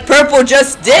 just like Purple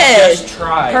just did. Just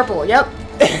try. Purple, yep.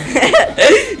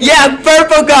 Yeah,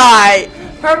 Purple guy.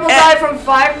 Purple guy from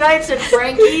Five Nights at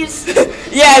Frankie's.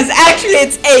 Yes, actually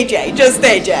it's AJ, just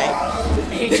AJ.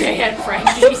 AJ at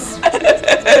Frankie's.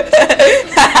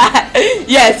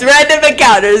 Yes, Random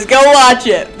Encounters. Go watch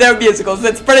it. They're musicals.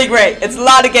 It's pretty great. It's a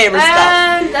lot of gamer stuff.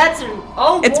 And that's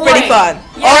It's pretty fun.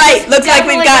 Yes, all right, looks like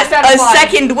we've got definitely a best out of 5.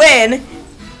 second win.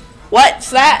 What's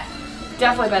that?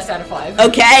 Definitely best out of 5.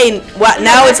 Okay, what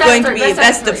now? It's going to be best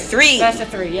best out of 3. Best of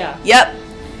 3, yeah. Yep.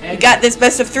 We got this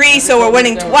best of 3, so we're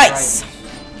winning twice.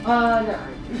 No.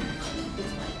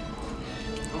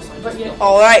 But, yeah.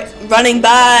 All right, running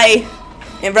by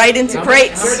and right into How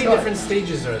crates. many different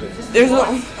stages are there? There's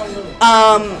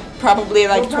probably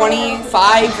like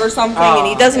 25 or something, and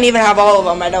he doesn't even have all of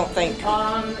them. I don't think.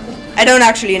 I don't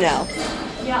actually know.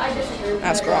 Yeah, I disagree.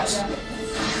 That's gross.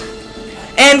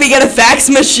 And we get a fax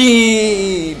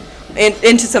machine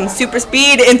into some super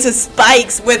speed, into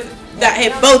spikes that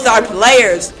hit both our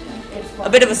players. A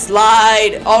bit of a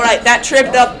slide. All right, that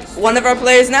tripped up one of our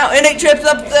players now, and it trips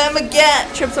up them again.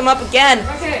 Trips them up again.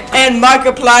 Okay. And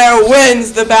Markiplier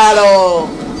wins the battle.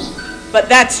 But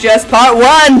that's just part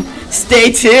 1.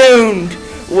 Stay tuned.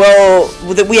 Well,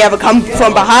 we have a come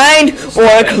from behind or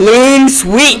a clean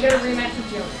sweep. You'll get a rematch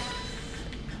with Joe.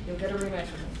 You'll get a rematch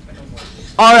with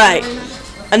him. All right,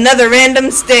 another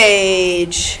random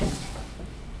stage.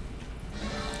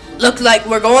 Looks like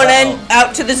we're going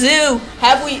out to the zoo.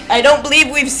 Have we? I don't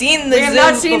believe we've seen the We have zoo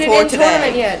not seen before it in today.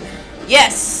 tournament yet.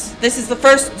 Yes, this is the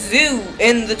first zoo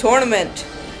in the tournament.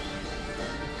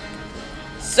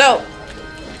 So,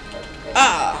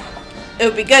 it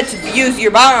would be good to use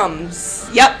your bombs.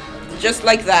 Yep, just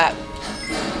like that.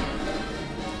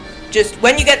 Just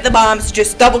when you get the bombs,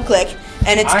 just double click,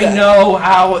 and it's good. I know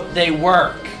how they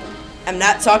work. I'm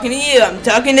not talking to you. I'm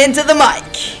talking into the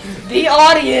mic. The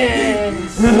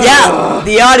audience. Yeah,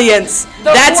 the audience.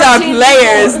 The That's our 14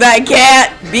 players people. that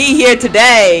can't be here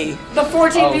today. The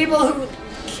 14 people who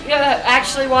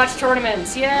actually watch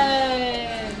tournaments.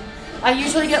 Yay! I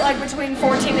usually get like between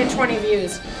 14 and 20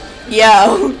 views.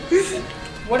 Yo.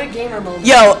 What a gamer moment.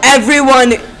 Yo,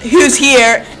 everyone who's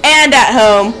here and at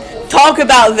home, talk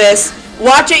about this.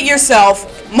 Watch it yourself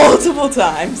multiple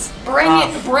times. Bring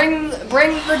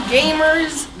the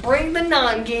gamers, bring the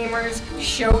non-gamers,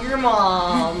 show your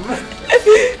mom.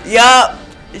 Yup.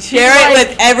 Share it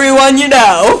with everyone you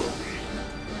know.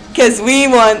 Cause we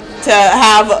want to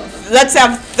let's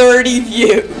have 30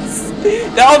 views.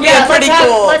 That would be pretty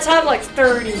cool. Let's have like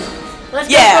 30. Let's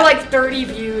go for like 30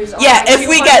 views on if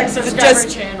we get subscriber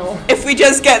channel. If we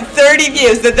just get 30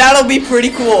 views, then that'll be pretty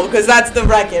cool, because that's the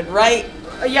record, right?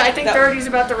 Yeah, I think 30 is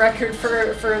about the record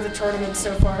for the tournament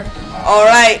so far. All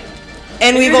right,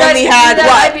 and we've only had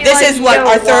what? This is what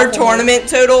our third tournament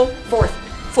total.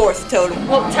 Fourth total.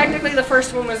 Well, technically the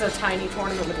first one was a tiny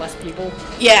tournament with less people.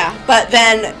 Yeah, but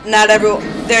then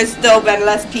there's still been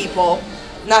less people.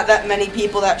 Not that many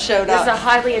people that showed up. There's a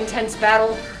highly intense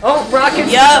battle. Oh,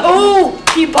 rockets! Yep. Oh,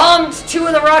 he bombed 2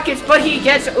 of the rockets, but he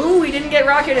didn't get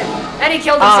rocketed, and he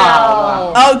killed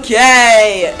himself. Wow.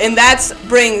 Okay, and that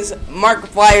brings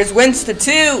Markiplier's wins to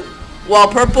 2, while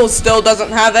Purple still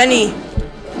doesn't have any.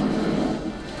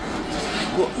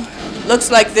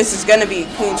 Looks like this is gonna be a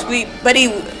clean sweep, but he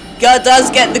does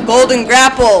get the golden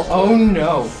grapple. Oh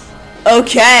no.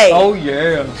 Okay. Oh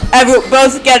yeah.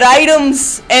 Both get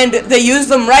items, and they use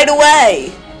them right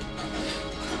away.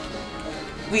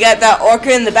 We got that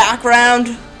Orca in the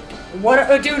background.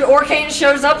 What? Dude, Orcane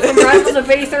shows up from Rivals of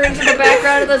Aether into the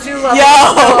background of the zoo level. Yo!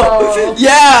 Oh.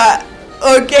 Yeah!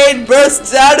 Orcane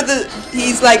bursts out of the...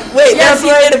 He's like, wait, Yes,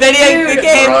 they're playing a video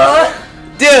game?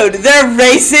 Dude, they're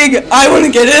racing. I want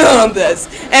to get in on this.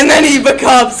 And then he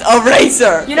becomes a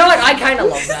racer. You know what? I kind of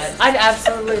love that. I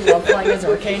absolutely love playing as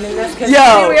Orcane in this because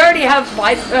Yo. we already have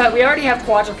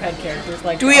quadruped characters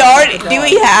like. Do we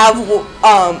have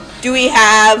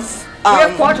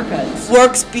quadrupeds.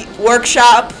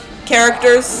 workshop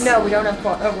characters? No, we don't have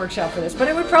a workshop for this, but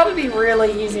it would probably be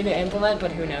really easy to implement.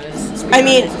 But who knows? I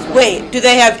mean, wait. Do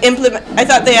they have implement? I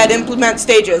thought they had implement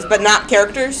stages, but not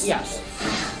characters. Yes.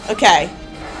 Okay.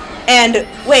 And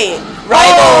wait,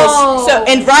 Rivals. Oh. So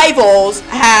and Rivals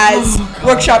has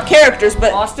workshop characters,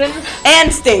 but Austin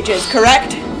and stages,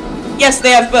 correct? Yes, they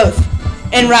have both.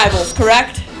 And Rivals,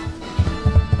 correct?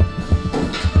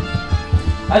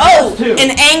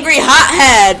 An angry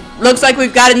hothead. Looks like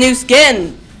we've got a new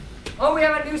skin. Oh, we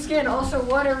have a new skin. Also,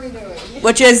 what are we doing?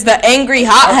 Which is the angry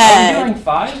hothead. Are we doing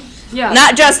 5? Yeah.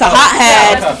 Not just a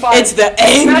hothead, best of 5. it's the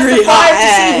angry Best of 5 to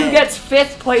see who hothead. gets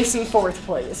 5th place and 4th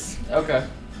place. Okay.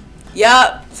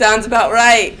 Yup, sounds about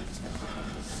right.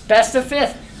 Best of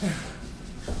 5th.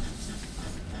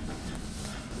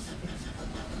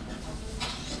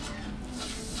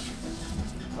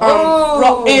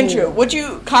 Andrew, would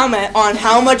you comment on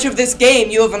how much of this game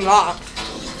you have unlocked?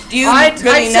 Do you I'd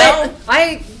really know?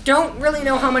 I don't really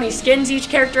know how many skins each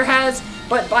character has,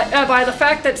 but by the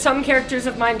fact that some characters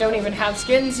of mine don't even have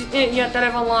skins yet that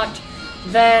I've unlocked,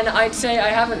 then I'd say I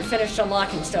haven't finished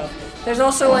unlocking stuff. There's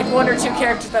also like 1 or 2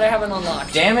 characters that I haven't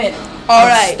unlocked. Damn it.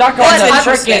 Alright. Stuck on the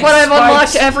trick. But I've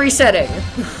unlocked every setting.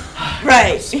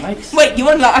 Right. Spikes. Wait, you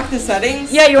unlocked the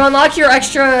settings? Yeah, you unlock your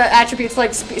extra attributes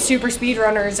like super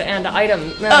speedrunners and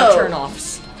item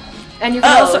turn-offs. And you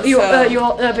can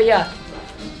but yeah.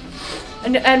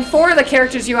 And 4 of the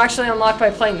characters you actually unlock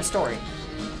by playing the story.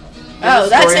 Oh,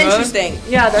 that's interesting.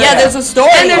 Yeah, there's a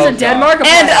story. And there's a dead Markiplier.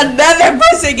 And another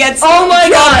person gets oh my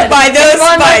dropped god by those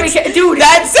spikes. Dude,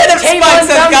 that set of spikes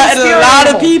has gotten a lot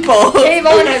of people.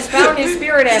 Tavon has found his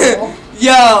spirit animal.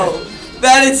 Yo,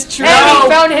 that is true. And he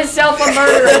found himself a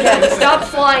murderer again. Stop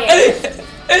flying.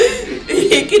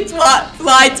 He can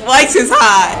fly twice as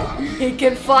high. He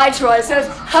can fly twice as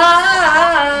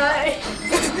high.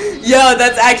 Yo,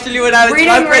 that's actually what I was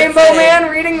reading Rainbow saying. Man,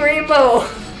 reading Rainbow.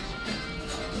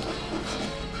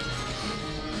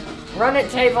 Run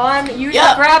it, Tavon. Use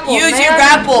your grapples, use your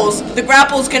grapples. The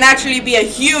grapples can actually be a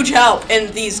huge help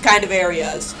in these kind of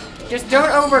areas. Just don't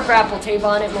over-grapple,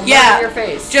 Tavon. It will burn your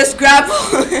face. Just grapple.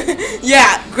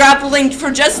 Yeah, grappling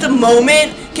for just a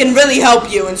moment can really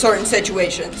help you in certain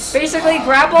situations. Basically,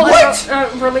 grapple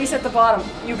and release at the bottom.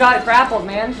 You got it grappled,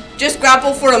 man. Just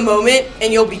grapple for a moment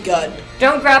and you'll be good.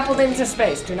 Don't grapple into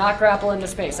space. Do not grapple into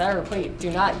space. I repeat, do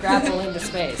not grapple into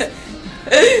space.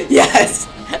 Yes.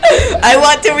 I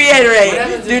want to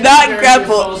reiterate. Do not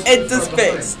grapple into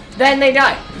space. Then they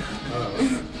die.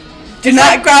 Do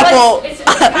not grapple.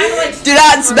 Do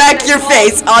not smack your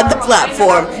face on the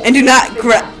platform, and do not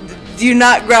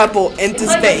grapple into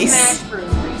space.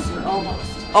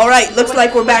 All right, looks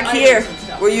like we're back here,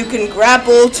 where you can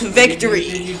grapple to victory.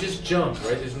 You just jump,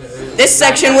 right? This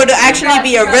section would actually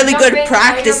be a really good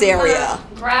practice area.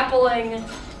 Grappling,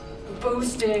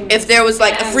 boosting. If there was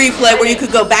like a free play where you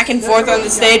could go back and forth on the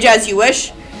stage as you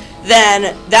wish,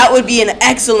 then that would be an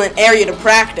excellent area to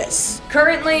practice.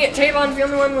 Currently, Tavon's the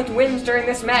only one with wins during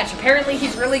this match. Apparently,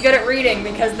 he's really good at reading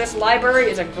because this library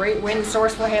is a great win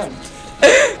source for him.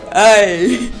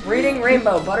 Aye. Reading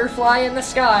Rainbow, butterfly in the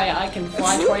sky. I can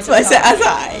fly twice as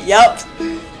high. Yup.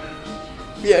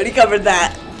 We already covered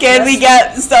that. Can we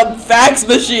get some fax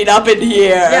machine up in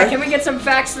here? Yeah, can we get some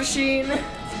fax machine?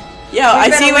 Yo, I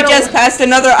see we just passed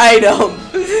another item.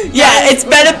 Yeah, it's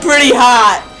been pretty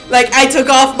hot. Like, I took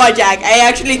off my jacket. I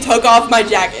actually took off my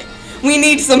jacket. We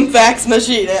need some fax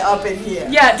machine up in here.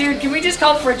 Yeah, dude, can we just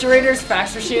call refrigerators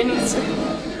fax machines?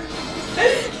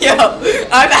 Yo,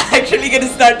 I'm actually gonna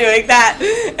start doing that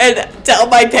and tell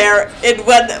my parent. And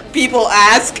when people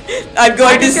ask, I'm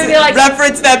going to like,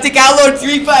 reference them to download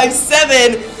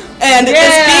 357 and the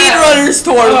Speedrunners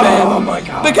tournament. Oh my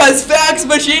god! Because fax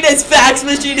machine is fax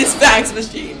machine is fax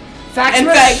machine. Fax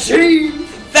machine.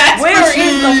 Where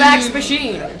is the fax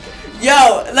machine?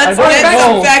 Yo, let's get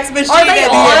some fax machine. Are they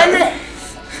on?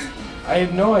 I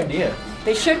have no idea.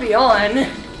 They should be on.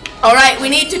 All right, we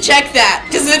need to check that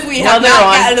because if we have not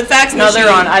gotten the fax machine, no,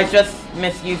 they're on. I just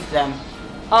misused them.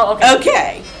 Oh, okay.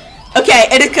 Okay. Okay,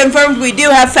 it is confirmed we do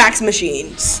have fax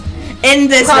machines in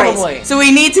this race. So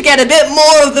we need to get a bit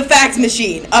more of the fax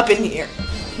machine up in here.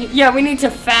 Yeah, we need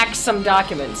to fax some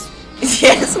documents.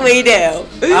 Yes, we do.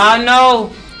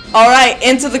 No. All right,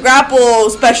 into the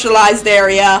grapple specialized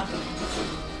area.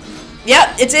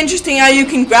 Yep, it's interesting how you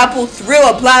can grapple through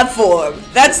a platform.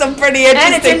 That's some pretty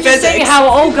interesting physics. And it's interesting how,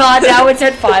 oh god, now it's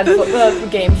at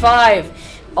game 5.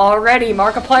 Already,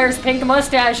 Markiplier's pink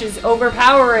mustache is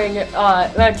overpowering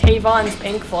Tavon's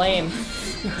pink flame.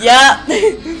 Yeah.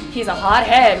 He's a hot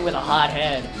head with a hot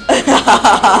head.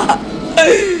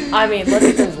 I mean, look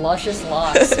at those luscious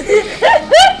locks.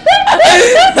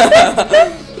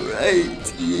 Right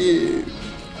here.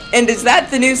 And is that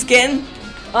the new skin?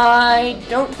 I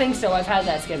don't think so. I've had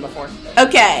that skin before.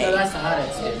 Okay. No, that's the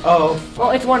hothead skin. Oh.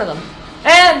 Well, it's one of them.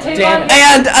 And Tavon.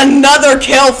 And another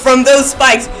kill from those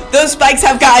spikes. Those spikes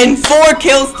have gotten 4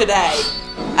 kills today.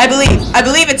 I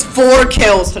believe it's 4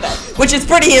 kills today, which is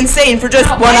pretty insane for just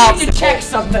one I need to check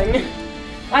something.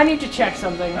 I need to check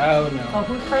something. Oh no. Oh,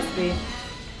 who pressed B?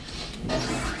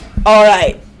 All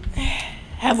right.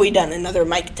 Have we done another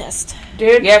mic test?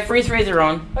 Dude. Yeah, freeze rays are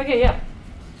on. Okay, yeah.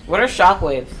 What are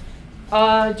shockwaves?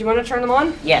 Do you want to turn them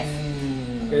on? Yes.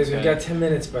 Guys, we've got 10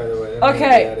 minutes, by the way. Then Okay. we'll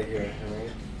get out of here. All right?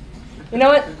 You know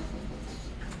what?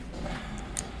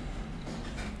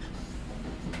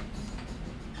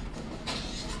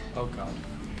 Oh God.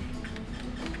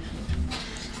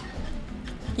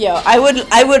 Yo, I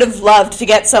would have loved to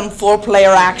get some 4-player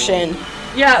action.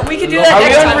 Yeah, we could do that Are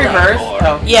next we time. on reverse?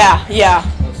 Oh. Yeah, yeah.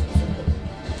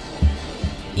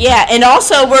 Yeah, and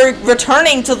also we're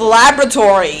returning to the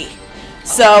laboratory.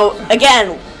 So,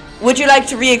 again, would you like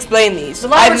to re-explain these? The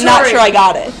I'm not laboratory. sure I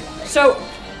got it. So,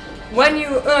 when you,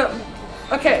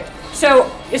 okay, so,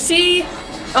 you see,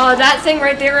 that thing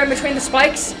right there in between the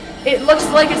spikes? It looks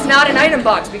like it's not an item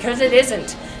box, because it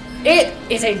isn't. It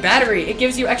is a battery. It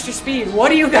gives you extra speed.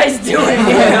 What are you guys doing?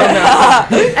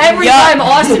 Every time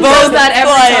Austin does that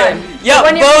every time. Yep,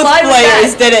 When you both collide with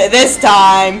players that- did it this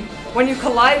time. When you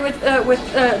collide with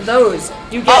those,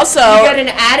 you get, Also, you get an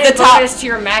added the top- bonus to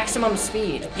your maximum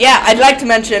speed. Yeah, I'd like to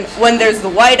mention, when there's the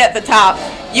white at the top,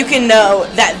 you can know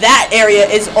that that area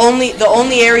is the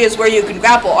only areas where you can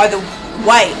grapple are the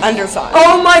white underside.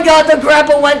 Oh my god, the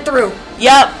grapple went through.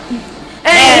 Yep.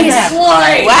 And he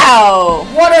slayed. Wow.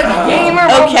 What a gamer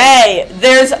moment. Okay,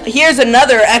 here's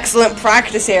another excellent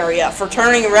practice area for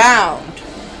turning around.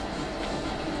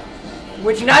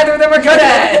 Which neither of them are good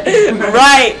at.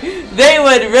 Right.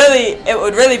 It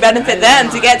would really benefit them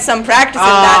to get some practice in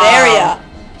that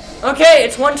area. Okay,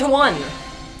 it's 1-to-1.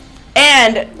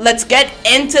 And let's get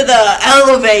into the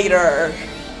elevator.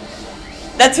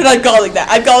 That's what I'm calling that.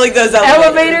 I'm calling those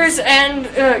Elevators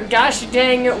and, gosh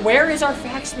dang, where is our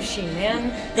fax machine, man?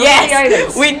 Those are the Yes,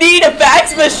 items. we need a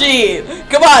fax machine.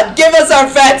 Come on, give us our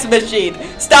fax machine.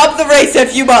 Stop the race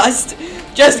if you must.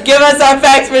 Just give us our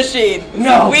fax machine.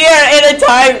 No. We are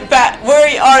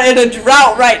in a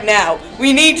drought right now.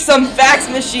 We need some fax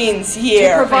machines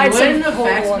here. provide Wouldn't some the cold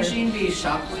fax water. machine be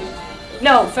shockwave?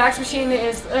 No, fax machine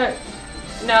is,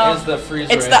 no. It's the freeze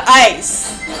It's ray. the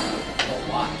ice.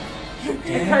 Why?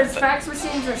 Because fax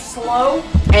machines are slow,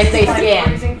 And they like scan.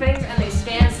 freezing things, and they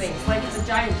scan things, like it's a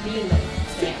giant beam that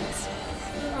scans.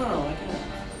 Oh,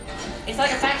 It's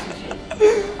like a fax machine.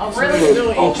 There's Really?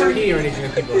 no HP or anything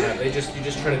that people have. You just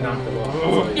try to knock them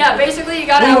off. Yeah, basically you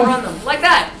gotta outrun them. Like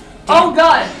that. Oh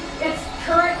god, it's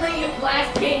currently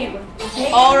last game.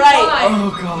 All right.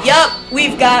 Oh God. Yup,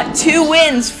 we've got 2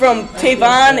 wins from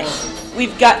Tavon.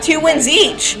 We've got 2 wins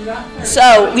each.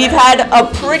 So we've had a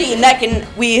pretty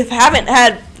we haven't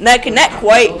had neck and neck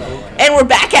quite. And we're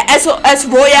back at SOS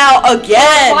Royale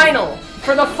again.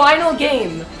 For the final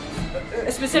game.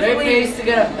 Specifically, Great place to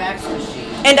get a fax machine.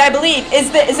 And I believe,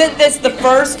 isn't this the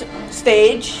first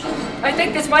stage? I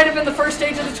think this might have been the first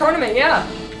stage of the tournament, yeah.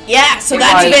 Yeah, so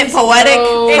that's a bit poetic.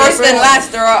 First and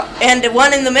last, and the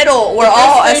one in the middle were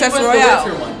all First stage SS was the Royale.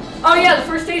 winter one. Oh yeah, the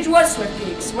first stage was Swift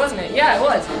Peaks, wasn't it? Yeah, it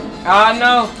was.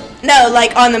 No. No,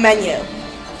 like on the menu.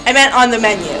 I meant on the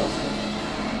menu.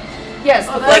 Yes,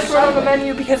 the that's first one on the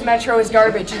menu because Metro is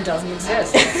garbage and doesn't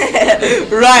exist.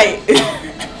 Right.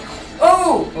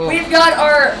 Oh, we've got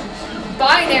our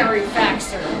binary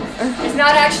faxer. It's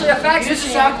not actually a fax Use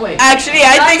machine. shockwave. Actually,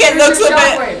 I think it looks Faxers are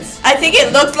like shockwaves. I think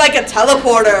it looks like a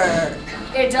teleporter.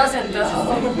 It doesn't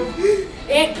though.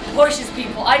 It pushes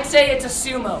people. I'd say it's a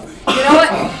sumo. You know what?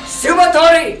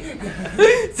 Sumotori!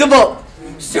 Sumo.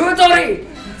 Sumotori!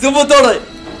 Sumotori.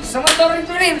 Sumotori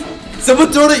dreams!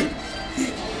 Sumotori.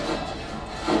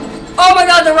 Oh my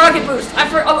god, the rocket boost!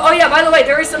 Oh yeah, by the way,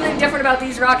 there is something different about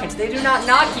these rockets. They do not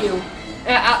knock you.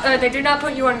 They do not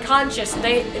put you unconscious.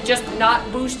 They just not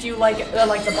boost you like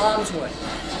the bombs would.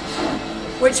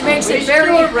 Which makes We it should very...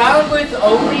 go around with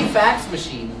only fax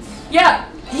machines. Yeah.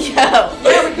 Yo,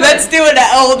 let's do an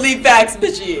only fax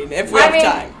machine if we have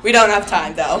time. We don't have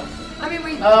time though. I mean,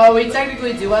 we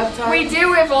technically do have time. we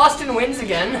do if Austin wins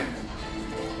again.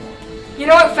 You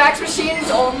know what? Fax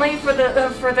machines only for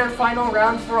their final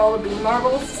round for all the bean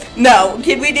marbles. No,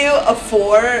 can we do a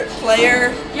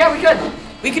 4-player? Yeah, we could.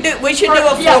 We should do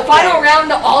a 4-player. Yeah, final round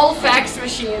to all fax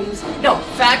machines. No,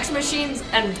 fax machines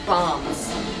and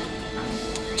bombs.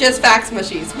 Just fax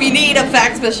machines. We need a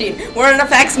fax machine. We're in a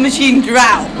fax machine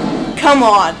drought. Come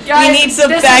on. Guys, we need some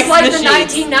this fax is like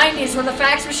machines. the 1990s when the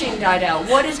fax machine died out.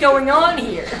 What is going on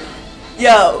here?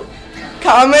 Yo,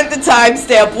 comment the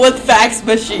timestamp with fax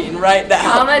machine right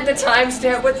now. Comment the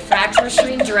timestamp with fax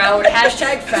machine drought.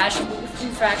 Hashtag fax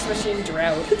machine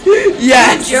drought.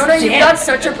 Yes. Jonah, you've got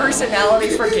such a personality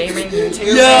for gaming YouTube.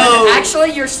 Yo. Man.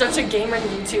 Actually, you're such a gaming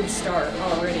YouTube star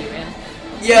already, man.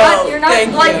 Yo, You're not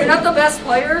thank you. you're not the best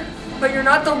player, but you're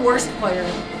not the worst player.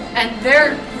 And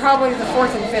they're probably the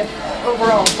 4th and 5th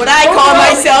overall. What I call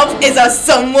myself is a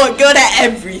somewhat good at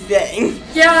everything.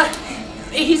 Yeah,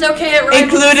 he's okay at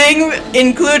writing.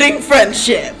 Including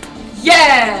friendship.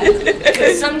 Yeah!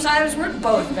 'Cause sometimes we're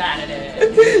both bad at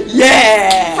it.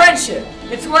 Yeah! Friendship.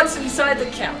 It's what's inside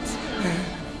that counts.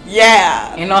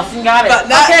 Yeah! And Austin got it. But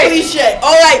not cliche.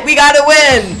 Alright, we gotta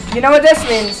win! You know what this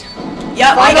means?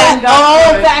 Yep, I got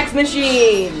all fax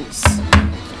machines!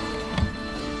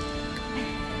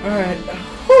 Alright.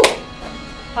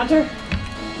 Hunter?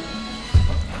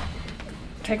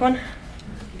 Take one.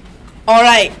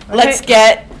 Alright, let's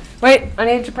get... Wait, I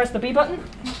need to press the B button.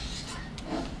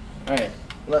 Alright,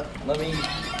 let me...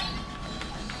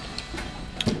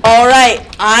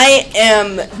 Alright, I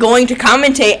am going to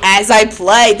commentate as I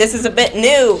play. This is a bit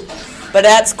new, but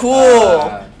that's cool.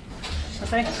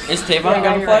 Okay. Is Tavon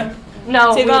gonna play?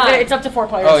 No, Tavon. it's up to 4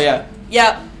 players. Oh, yeah.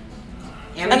 Yep.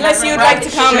 Unless you'd like to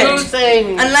comment.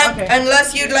 Okay.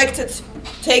 Unless you'd like to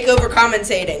take over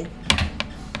commentating.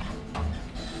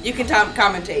 You can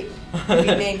commentate. Be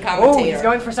main Oh, commentator. he's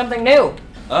going for something new.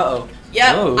 Uh-oh.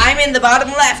 Yep, Oh. I'm in the bottom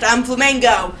left. I'm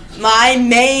Flamingo. My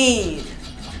main.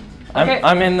 Okay.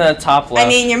 I'm in the top left. I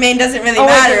mean, your main doesn't really Oh, wait,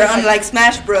 matter, wait, wait. unlike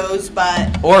Smash Bros.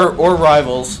 But or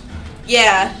rivals.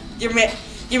 yeah, your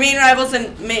main rivals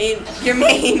and your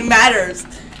main matters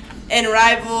in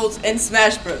Rivals and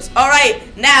Smash Bros. All right,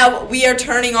 now we are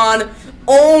turning on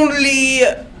only.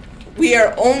 We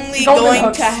are only Golden going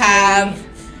hooks. to have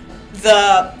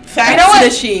the fax You know what?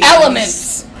 machine.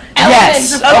 Elements.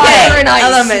 Yes. Elements of Okay, fire and ice.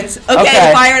 elements. Okay,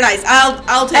 Okay. fire and ice.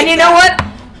 I'll take. And you know what?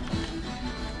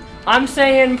 I'm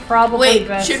saying probably Wait,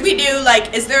 best. should we do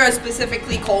like? Is there a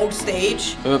specifically cold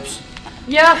stage? Oops.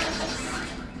 Yeah.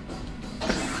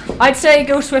 I'd say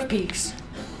go Swift Peaks.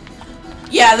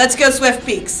 Yeah, let's go Swift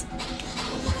Peaks.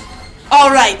 All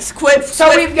right,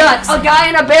 So we've got a guy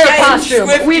in a bear Giant costume.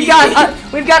 Swift We've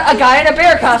got a guy in a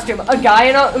bear costume, a guy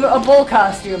in a bull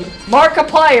costume,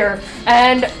 Markiplier,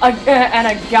 and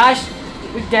a gosh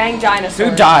dang dinosaur.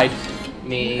 Who died?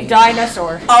 Me.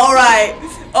 Dinosaur. All right,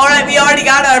 we already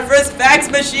got our first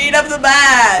fax machine of the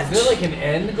match. Is there like an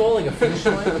end goal, like a finish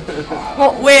line?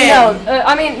 Well, Win. no,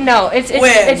 I mean no. It's Win.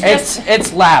 it's just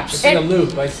It's laps. It's like a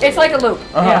loop. I see. it's like a loop.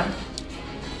 Uh-huh. Yeah.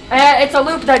 It's a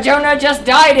loop that Jonah just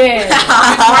died in.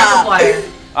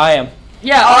 Markiplier. I am.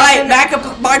 Yeah. All right,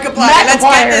 Austin- Markiplier, let's get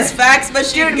Markiplier. this fax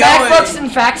machine Dude, going. MacBooks and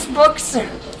fax books.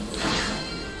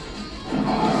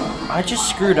 I just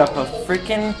screwed up a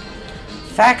freaking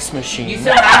fax machine. You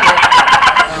still have it.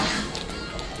 Oh.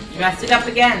 You messed it up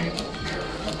again.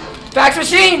 Fax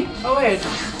machine. Oh wait.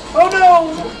 Oh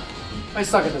no! I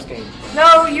suck at this game.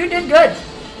 No, you did good.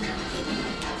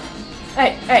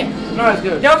 Hey, No, it's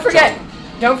good.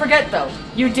 don't forget though,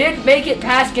 you did make it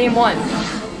past game 1.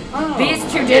 Oh, These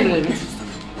two didn't.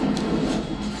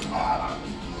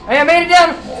 Hey, I made it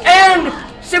down, and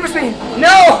super speed.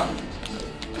 No.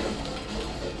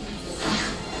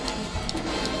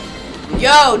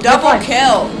 Yo, double fine.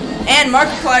 kill. And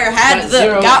Markiplier had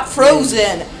Zero. got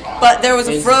frozen, but there was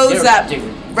a Is froze zero that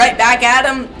different. right back at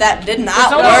him that did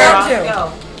not only work. round two.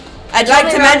 Go. I'd It's like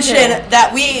only to round mention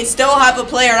that we still have a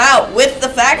player out with the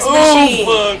fax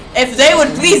machine. If they would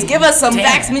please give us some Damn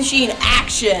fax it. machine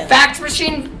action. Fax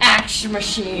machine, action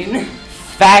machine.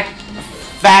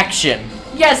 Faction.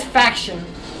 Yes, faction.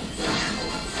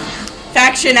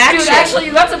 Faction action. Dude, actually,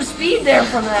 you got some speed there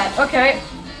from that. Okay.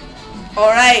 All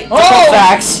right. Double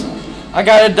fax. I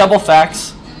got a double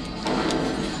fax.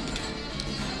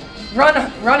 Run,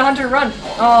 Hunter, run.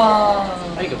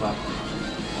 Oh. I give up.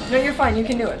 No, you're fine. You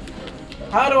can do it.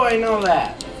 How do I know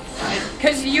that?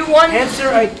 Cause you won. Answer,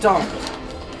 I don't.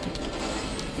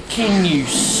 Can you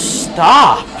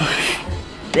stop?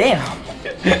 Damn.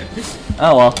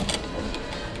 Oh well.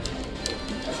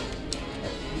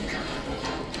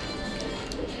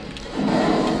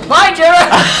 Bye, Jonah.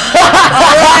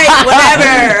 All right.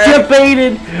 Whatever.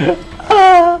 Debated.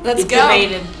 Let's It's go.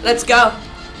 debated. Let's go.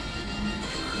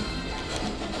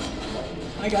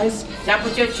 Hi, guys. Stop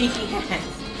with your cheeky hands.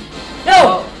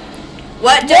 No.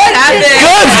 What just happened?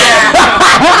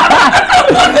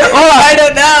 I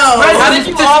don't know. How did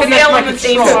you all fail on the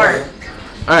same part?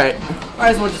 Alright. Might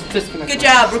as well just disconnect. Good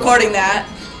job recording that.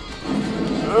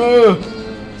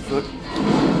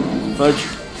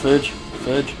 Fudge.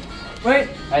 Wait.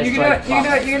 I You just can do it. tried You can do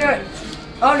box. it. You can do it.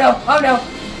 Oh no. Oh no.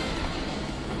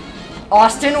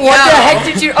 Austin, what Yo. the heck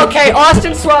did you? Okay,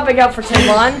 Austin's swapping out for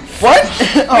Tavon. What?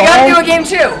 We gotta do a game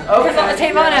 2 because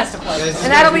Tavon has to play, This is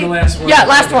and that'll gonna be the last one. yeah,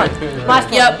 last one. Last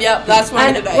one. Yep. Last one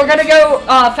And today. we're gonna go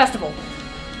festival.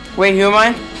 Wait, who am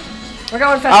I? We're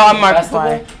going Oh, festival. I'm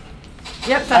Markiplier.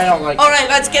 Yep, I festival. don't like. All right,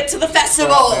 let's get to the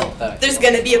festival. There's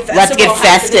gonna be a festival. Let's get happening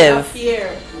festive. up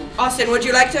here. Austin, would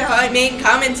you like to main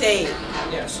commentate?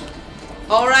 Yes.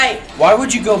 All right. Why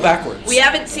would you go backwards? We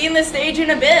haven't seen the stage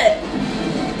in a bit.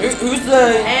 Who's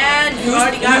the? And Who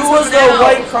was the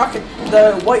white crockett?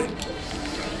 The white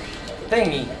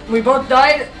thingy. We both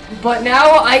died, but now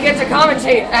I get to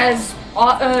commentate as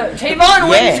Tavon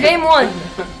wins game 1.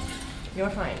 You're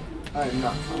fine. I'm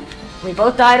not fine. We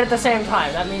both died at the same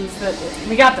time. That means that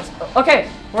we got this. Okay,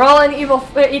 we're all in equal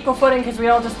footing because we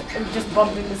all just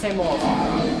bumped into the same wall.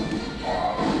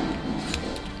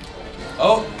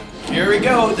 Oh, here we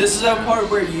go. This is a part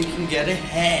where you can get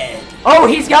ahead. Oh,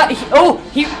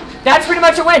 that's pretty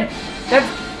much a win.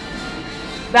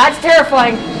 That's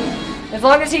terrifying. As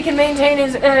long as he can maintain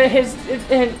his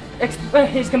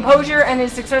composure and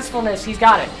his successfulness, he's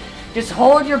got it. Just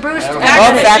hold your boost.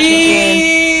 Fax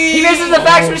machine. He misses the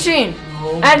fax machine,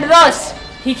 and thus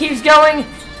he keeps going.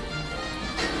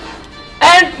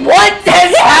 And what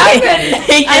has happened?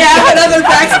 I have another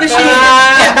fax machine.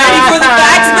 Get ready for the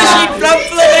fax machine from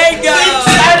Flamingo.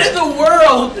 Out of the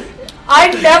world.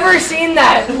 I've never seen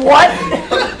that. What?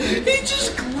 He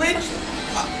just glitched.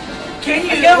 Can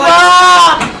you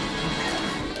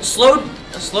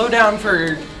Slow down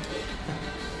for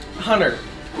Hunter.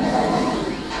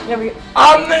 Yeah, bye.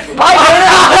 Bye,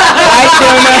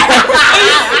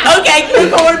 Jonah. Okay,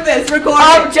 record this. Record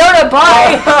it. Jonah,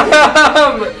 bye.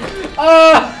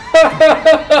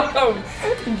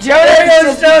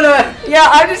 Jonah. Yeah,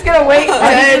 I'm just gonna wait.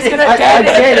 I'm just gonna I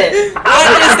did it.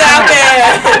 What just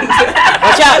happened?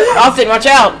 Watch out, Austin. Watch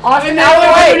out. Austin, out of the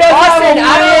way. Austin,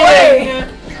 out of the way.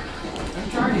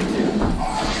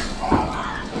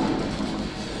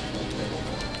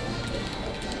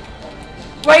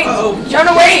 Wait,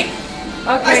 Jonah, wait.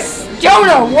 Okay,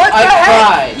 Jonah, what the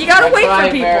heck? You gotta wait for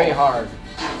people. Very hard.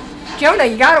 Jonah,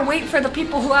 you gotta wait for the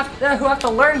people who have to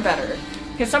learn better,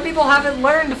 because some people haven't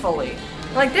learned fully.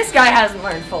 Like this guy hasn't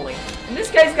learned fully, and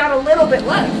this guy's got a little bit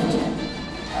left.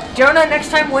 Jonah, next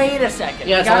time, wait a second.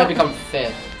 Yeah, it's only become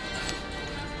 5th.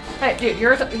 Hey, dude,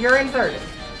 you're in 3rd,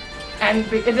 and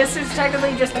this is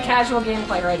technically just a casual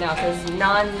gameplay right now, because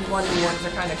non-1v1s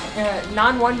are kind of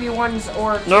non-1v1s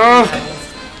or. No.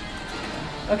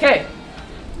 Okay,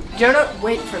 Jonah,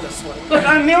 wait for this one. Look,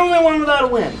 I'm the only one without a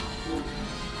win.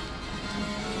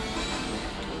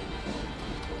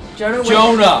 Jonah,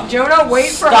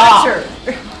 wait for Stop. Hunter.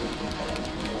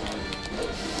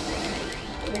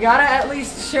 We gotta at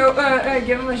least show,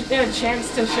 give him a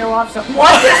chance to show off some.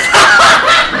 What? What just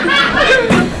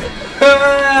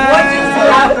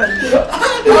happened?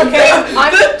 Okay,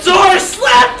 The door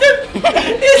slapped him.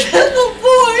 It's in the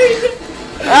void.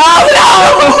 Oh no!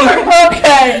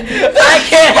 Okay. I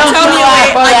can't help Tell me you.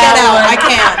 I get out. I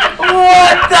can't.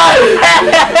 What the heck?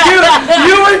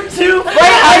 You were too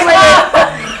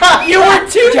fast. You were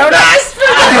too fast for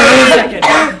the thing.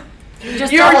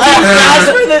 just You were too fast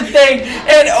for the thing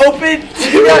and opened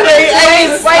to the thing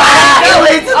and it fell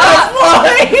into the floor.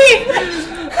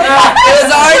 It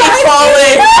was already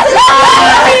falling.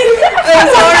 It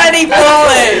was already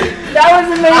falling. That was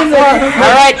amazing.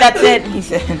 Alright, that's it, he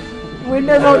said.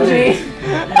 Windows OG.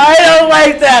 I don't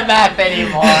like that map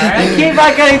anymore. I keep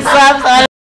on getting slapped on.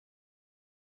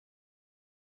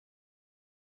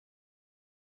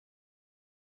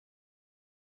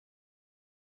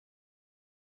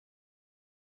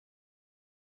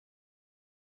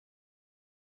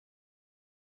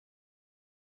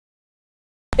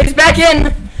 It's back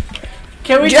in.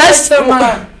 Can we Just some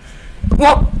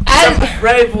well, as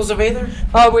Rivals of Aether?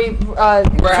 we're out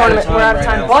of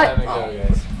time. What?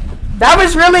 Guys. That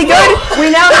was really good. We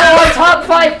now know our top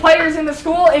 5 players in the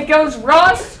school. It goes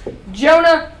Ross,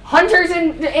 Jonah, Hunter's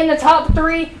in the top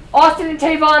 3. Austin and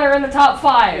Tavon are in the top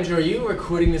 5. Andrew, are you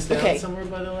recording this down Okay. somewhere,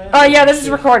 by the way? Yeah, this is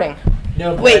recording.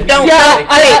 No, but Wait, don't.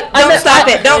 Yeah, Don't stop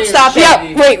it. Don't stop it.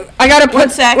 Yeah, wait. I gotta put. 1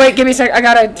 sec. Wait, give me a sec. I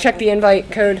gotta check the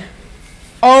invite code.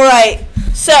 All right.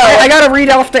 So I gotta read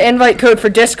off the invite code for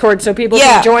Discord so people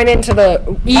can join into the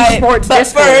esports but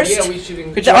Discord. first- yeah, we should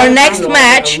include our next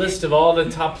match- a list of all the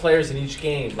top players in each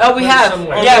game. Oh, we have.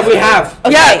 Yeah, we have.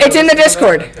 Okay. Yeah, it's in the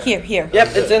Discord. Here.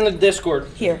 Yep, it's in the Discord.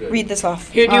 Here. Read this off.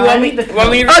 Here, do you want me to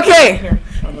Okay.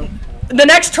 The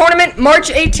next tournament, March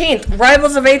 18th,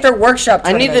 Rivals of Aether Workshop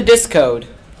I need the tournament. Discode.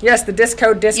 Yes, the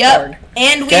Discord. Yep.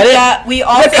 And Get it? we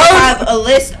also The code- have a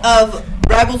list of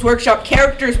Rivals Workshop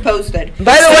characters posted.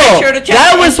 By the So way, make sure to check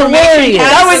that the was information hilarious.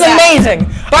 tab That for was amazing.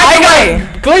 By the way,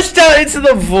 glitched out into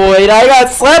the void. I got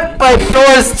slapped by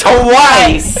doors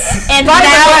twice. And By the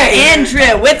now, way-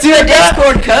 Andrea, with the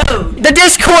Discord code. the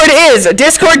Discord is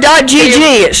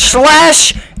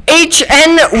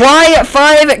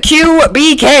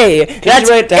discord.gg/HNY5QBK. That's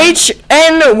write it down?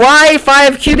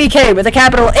 HNY5QBK with a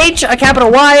capital H, a capital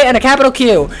Y, and a capital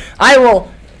Q. I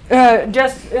will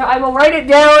write it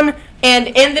down And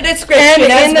in the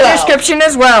description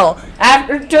as well.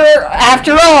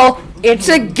 After all, it's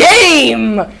a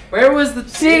game. Where was the?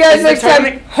 See you guys next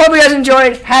time. Hope you guys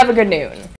enjoyed. Have a good noon.